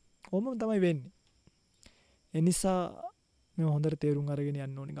 කොහොම තමයි වෙන්නේ. ඒ නිසා මේ හොඳට තේරුම් අරගෙන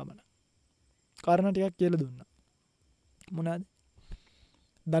යන්න ඕනේ ගමන. කාරණා ටිකක් කියලා දුන්නා. මොනවාද?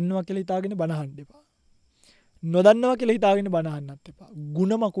 දන්නවා කියලා හිතාගෙන බණ අහන්න එපා. නොදන්නවා කියලා හිතාගෙන බණ අහන්නත් එපා.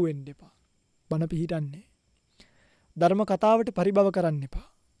 ಗುಣමකු වෙන්න එපා. බණ පිහිටන්නේ. ධර්ම කතාවට පරිභව කරන්න එපා.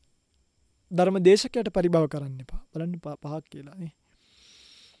 ධර්ම දේශකයට පරිභව කරන්න එපා. බලන්න පහක් කියලා නේ.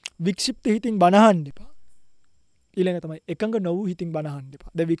 වික්ෂිප්ත හිතින් බණ අහන්න එපා. ඊළඟ තමයි එකඟ නොවූ හිතින් බණ අහන්න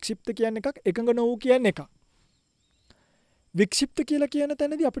එපා. දැන් වික්ෂිප්ත කියන්නේ එකක්, එකඟ නොවූ කියන්නේ එකක්. වික්ෂිප්ත කියලා කියන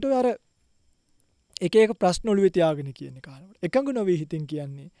තැනදී අපිට අර එක එක ප්‍රශ්න ඔළුවේ තියාගෙන කියන කාරණා. එකඟ නොවී හිතින්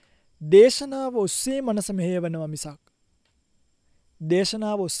කියන්නේ දේශනාව ඔස්සේ මනස මෙහෙයවනවා මිසක්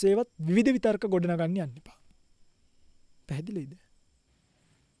දේශනාව ඔස්සේවත් විවිධ විතර්ක ගොඩනගන්න යන්න එපා. පැහැදිලිද?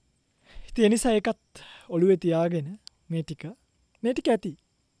 ඉතින් ඒ නිසා ඒකත් ඔළුවේ තියාගෙන මේ ටික ඇති.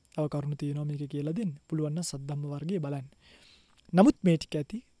 තව කරුණු තියෙනවා මේක කියලා දෙන්න. පුළුවන් නම් සද්ධම්ම වර්ගයේ බලන්න. නමුත් මේ ටික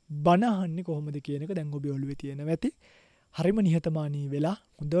ඇති බණ අහන්නේ කොහොමද කියන එක දැන් ඔබේ ඔළුවේ තියෙනවා ඇති. හරිම නිහතමානී වෙලා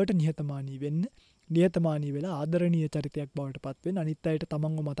හොඳට නිහතමානී වෙන්න. නිහතමානී වෙලා ආදරණීය චරිතයක් බවට පත් වෙන්න. අනිත් අයට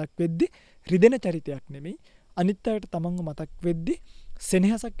තමන්ව මතක් වෙද්දි රිදෙන චරිතයක් නෙමෙයි. අනිත් අයට තමන්ව මතක් වෙද්දි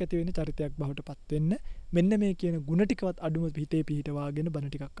සෙනෙහසක් ඇති වෙන චරිතයක් බවට පත් වෙන්න. මෙන්න මේ කියන ಗುಣ ටිකවත් අඩුම හිතේ පිහිටවාගෙන බණ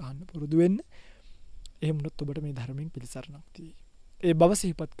ටිකක් අහන්න පුරුදු වෙන්න. එහෙම වුණොත් ඔබට මේ ධර්මයෙන් පිළිසරණක් තියෙයි. ඒ බව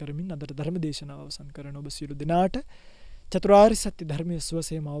සිහිපත් කරමින් අදට ධර්ම දේශනාව අවසන් කරන ඔබ සියලු දෙනාට චතුරාර්ය සත්‍ය ධර්මයේ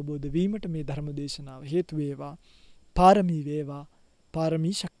සුවසේම අවබෝධ වීමට මේ ධර්ම දේශනාව හේතු වේවා. පාරමී වේවා.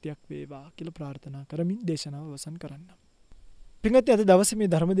 පාරමී ශක්තියක් වේවා කියලා ප්‍රාර්ථනා කරමින් දේශනාව අවසන් කරන්නම්. පින්වත්නි අද දවසේ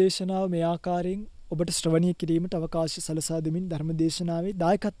මේ ධර්ම දේශනාව මේ ආකාරයෙන් ඔබට ශ්‍රවණය කිරීමට අවකාශ සලසා දෙමින් ධර්ම දේශනාවේ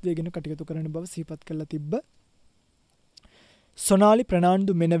දායකත්වයෙන් කටයුතු කරන බව සිහිපත් කරලා තිබ්බ. සොනාලි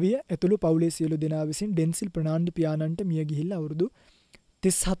ප්‍රනාන්දු මෙනවිය ඇතුළු පවුලේ සියලු දෙනා විසින් ඩෙන්සිල් ප්‍රනාන්දු පියාණන්ට මිය ගිහිල්ලා අවුරුදු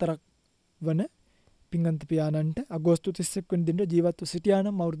 34ක් වන පිංගන්ත පියාණන්ට අගෝස්තු 31 වෙනි දිනට ජීවත්ව සිටියා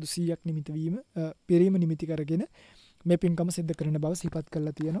නම් අවුරුදු 100ක් නිමිති වීම පිරීම නිමිති කරගෙන මේ පින්කම සිද්ධ කරන බව සිහිපත්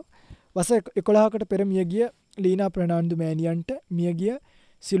කරලා තියෙනවා. වසර 11කට පෙර මිය ගිය ලීනා ප්‍රනාන්දු මෑණියන්ට මිය ගිය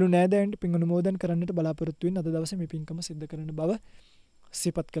සිළු නෑදෑයන්ට පින් අනුමෝදන් කරන්නට බලාපොරොත්තු වෙන අද දවසේ මේ පින්කම සිද්ධ කරන බව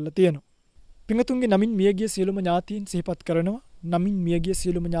සිහිපත් කරලා තියෙනවා. පින්තුන්ගේ නමින් මිය ගිය සියලුම ඥාතීන් සිහිපත් කරනවා. නමින් මිය ගිය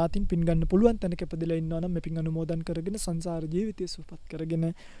සියලුම ඥාතීන් පින් ගන්න පුළුවන් තැනක ඉපදලා ඉන්නවා නම් මේ පින් අනුමෝදන් කරගෙන සංසාර ජීවිතය සුවපත් කරගෙන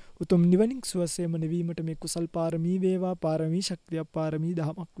උතුම් නිවනින් සුවසේම නිවීමට මේ කුසල් පාරමී වේවා, පාරමී ශක්තිය, පාරමී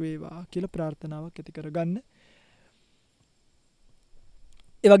දහමක් වේවා කියලා ප්‍රාර්ථනාවක් ඇති කරගන්න.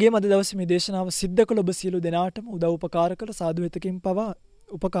 ඒ වගේම අද දවසේ මේ දේශනාව සිද්ධ කළ ඔබ සියලු දෙනාටම උදව් උපකාර කළ සාදු හිතකින් පවා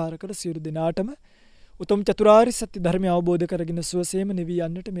උපකාර කළ සියලු දෙනාටම උතුම් චතුරාර්ය සත්‍ය ධර්මය අවබෝධ කරගෙන සුවසේම නිවී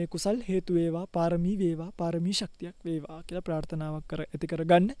යන්නට මේ කුසල් හේතු වේවා, පාරමී වේවා, පාරමී ශක්තියක් වේවා කියලා ප්‍රාර්ථනාවක් ඇති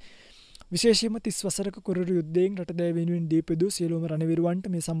කරගන්න. විශේෂයෙන්ම 30 වසරක කුරුරු යුද්ධයෙන් රටදෑ වෙනුවෙන් දීපදු සියලුම රණවිරුවන්ට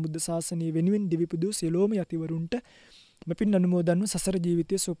මේ සම්බුද්ධ ශාසනය වෙනුවෙන් දිවිපදු සියලුම යතිවරුන්ට මෙපින් අනුමෝදන්ව සසර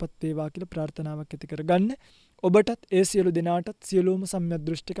ජීවිතය සුවපත් වේවා කියලා ප්‍රාර්ථනාවක් ඇති කරගන්න. ඔබටත් ඒ සියලු දෙනාටත් සියලුම සම්‍යක්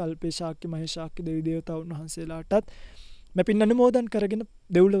දෘෂ්ටික අල්පේශාක්‍ය මහේශාක්‍ය දෙවි දේවතාවුන් වහන්සේලාටත් මෙපින් අනුමෝදන් කරගෙන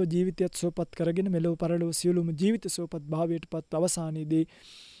දෙව්ලොව ජීවිතයත් සුවපත් කරගෙන මෙලොව පරලොව සියලුම ජීවිත සුවපත් භාවයට පත් අවසානයේදී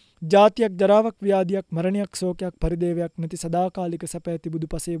ජාතියක් ජරාවක් ව්‍යාධියක් මරණයක් ශෝකයක් පරිදේවයක් නැති සදාකාලික සැප ඇති බුදු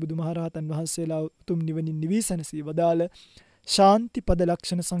පසේ බුදුමහරහතන් වහන්සේලා උතුම් නිවනින් නිවී සැනසී වදාළ ශාන්ති පද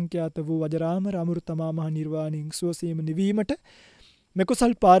ලක්ෂණ සංඛ්‍යාත වූ වජරාමර අමෘතමා මහ නිර්වාණයෙන් සුවසේම නිවීමට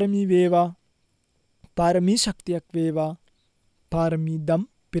මෙකුසල් පාරමී වේවා, පාරමී ශක්තියක් වේවා, පාරමී දම්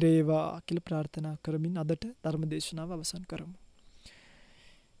පිරේවා කියලා ප්‍රාර්ථනා කරමින් අදට ධර්ම දේශනාව අවසන් කරමු.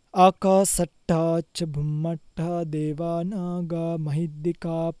 ආකාසට්ටාච බුම්මට්ටා දේවා නාග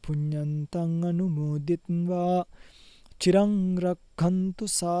මහිද්దికා පුඤ්ඤන්තං අනුමෝදිත්වා චිරං රක්ඛන්තු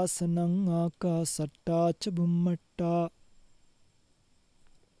ශාසනං. ආකාසට්ටාච බුම්මට්ටා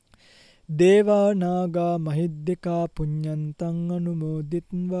දේවා නාග මහිද්దికා පුඤ්ඤන්තං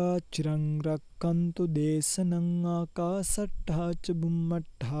අනුමෝදිත්වා චිරං රක්ඛන්තු දේශනං. ආකාසට්ටාච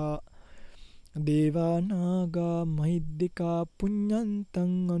බුම්මට්ටා දේවා නාග මහිද්దికා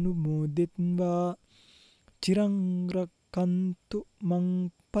පුඤ්ඤන්තං අනුමෝදිත්වා චිරං රක්ඛන්තු මං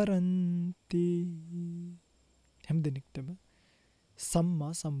පරන්ති. හැම දිනෙකටම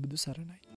සම්මා සම්බුදු සරණයි.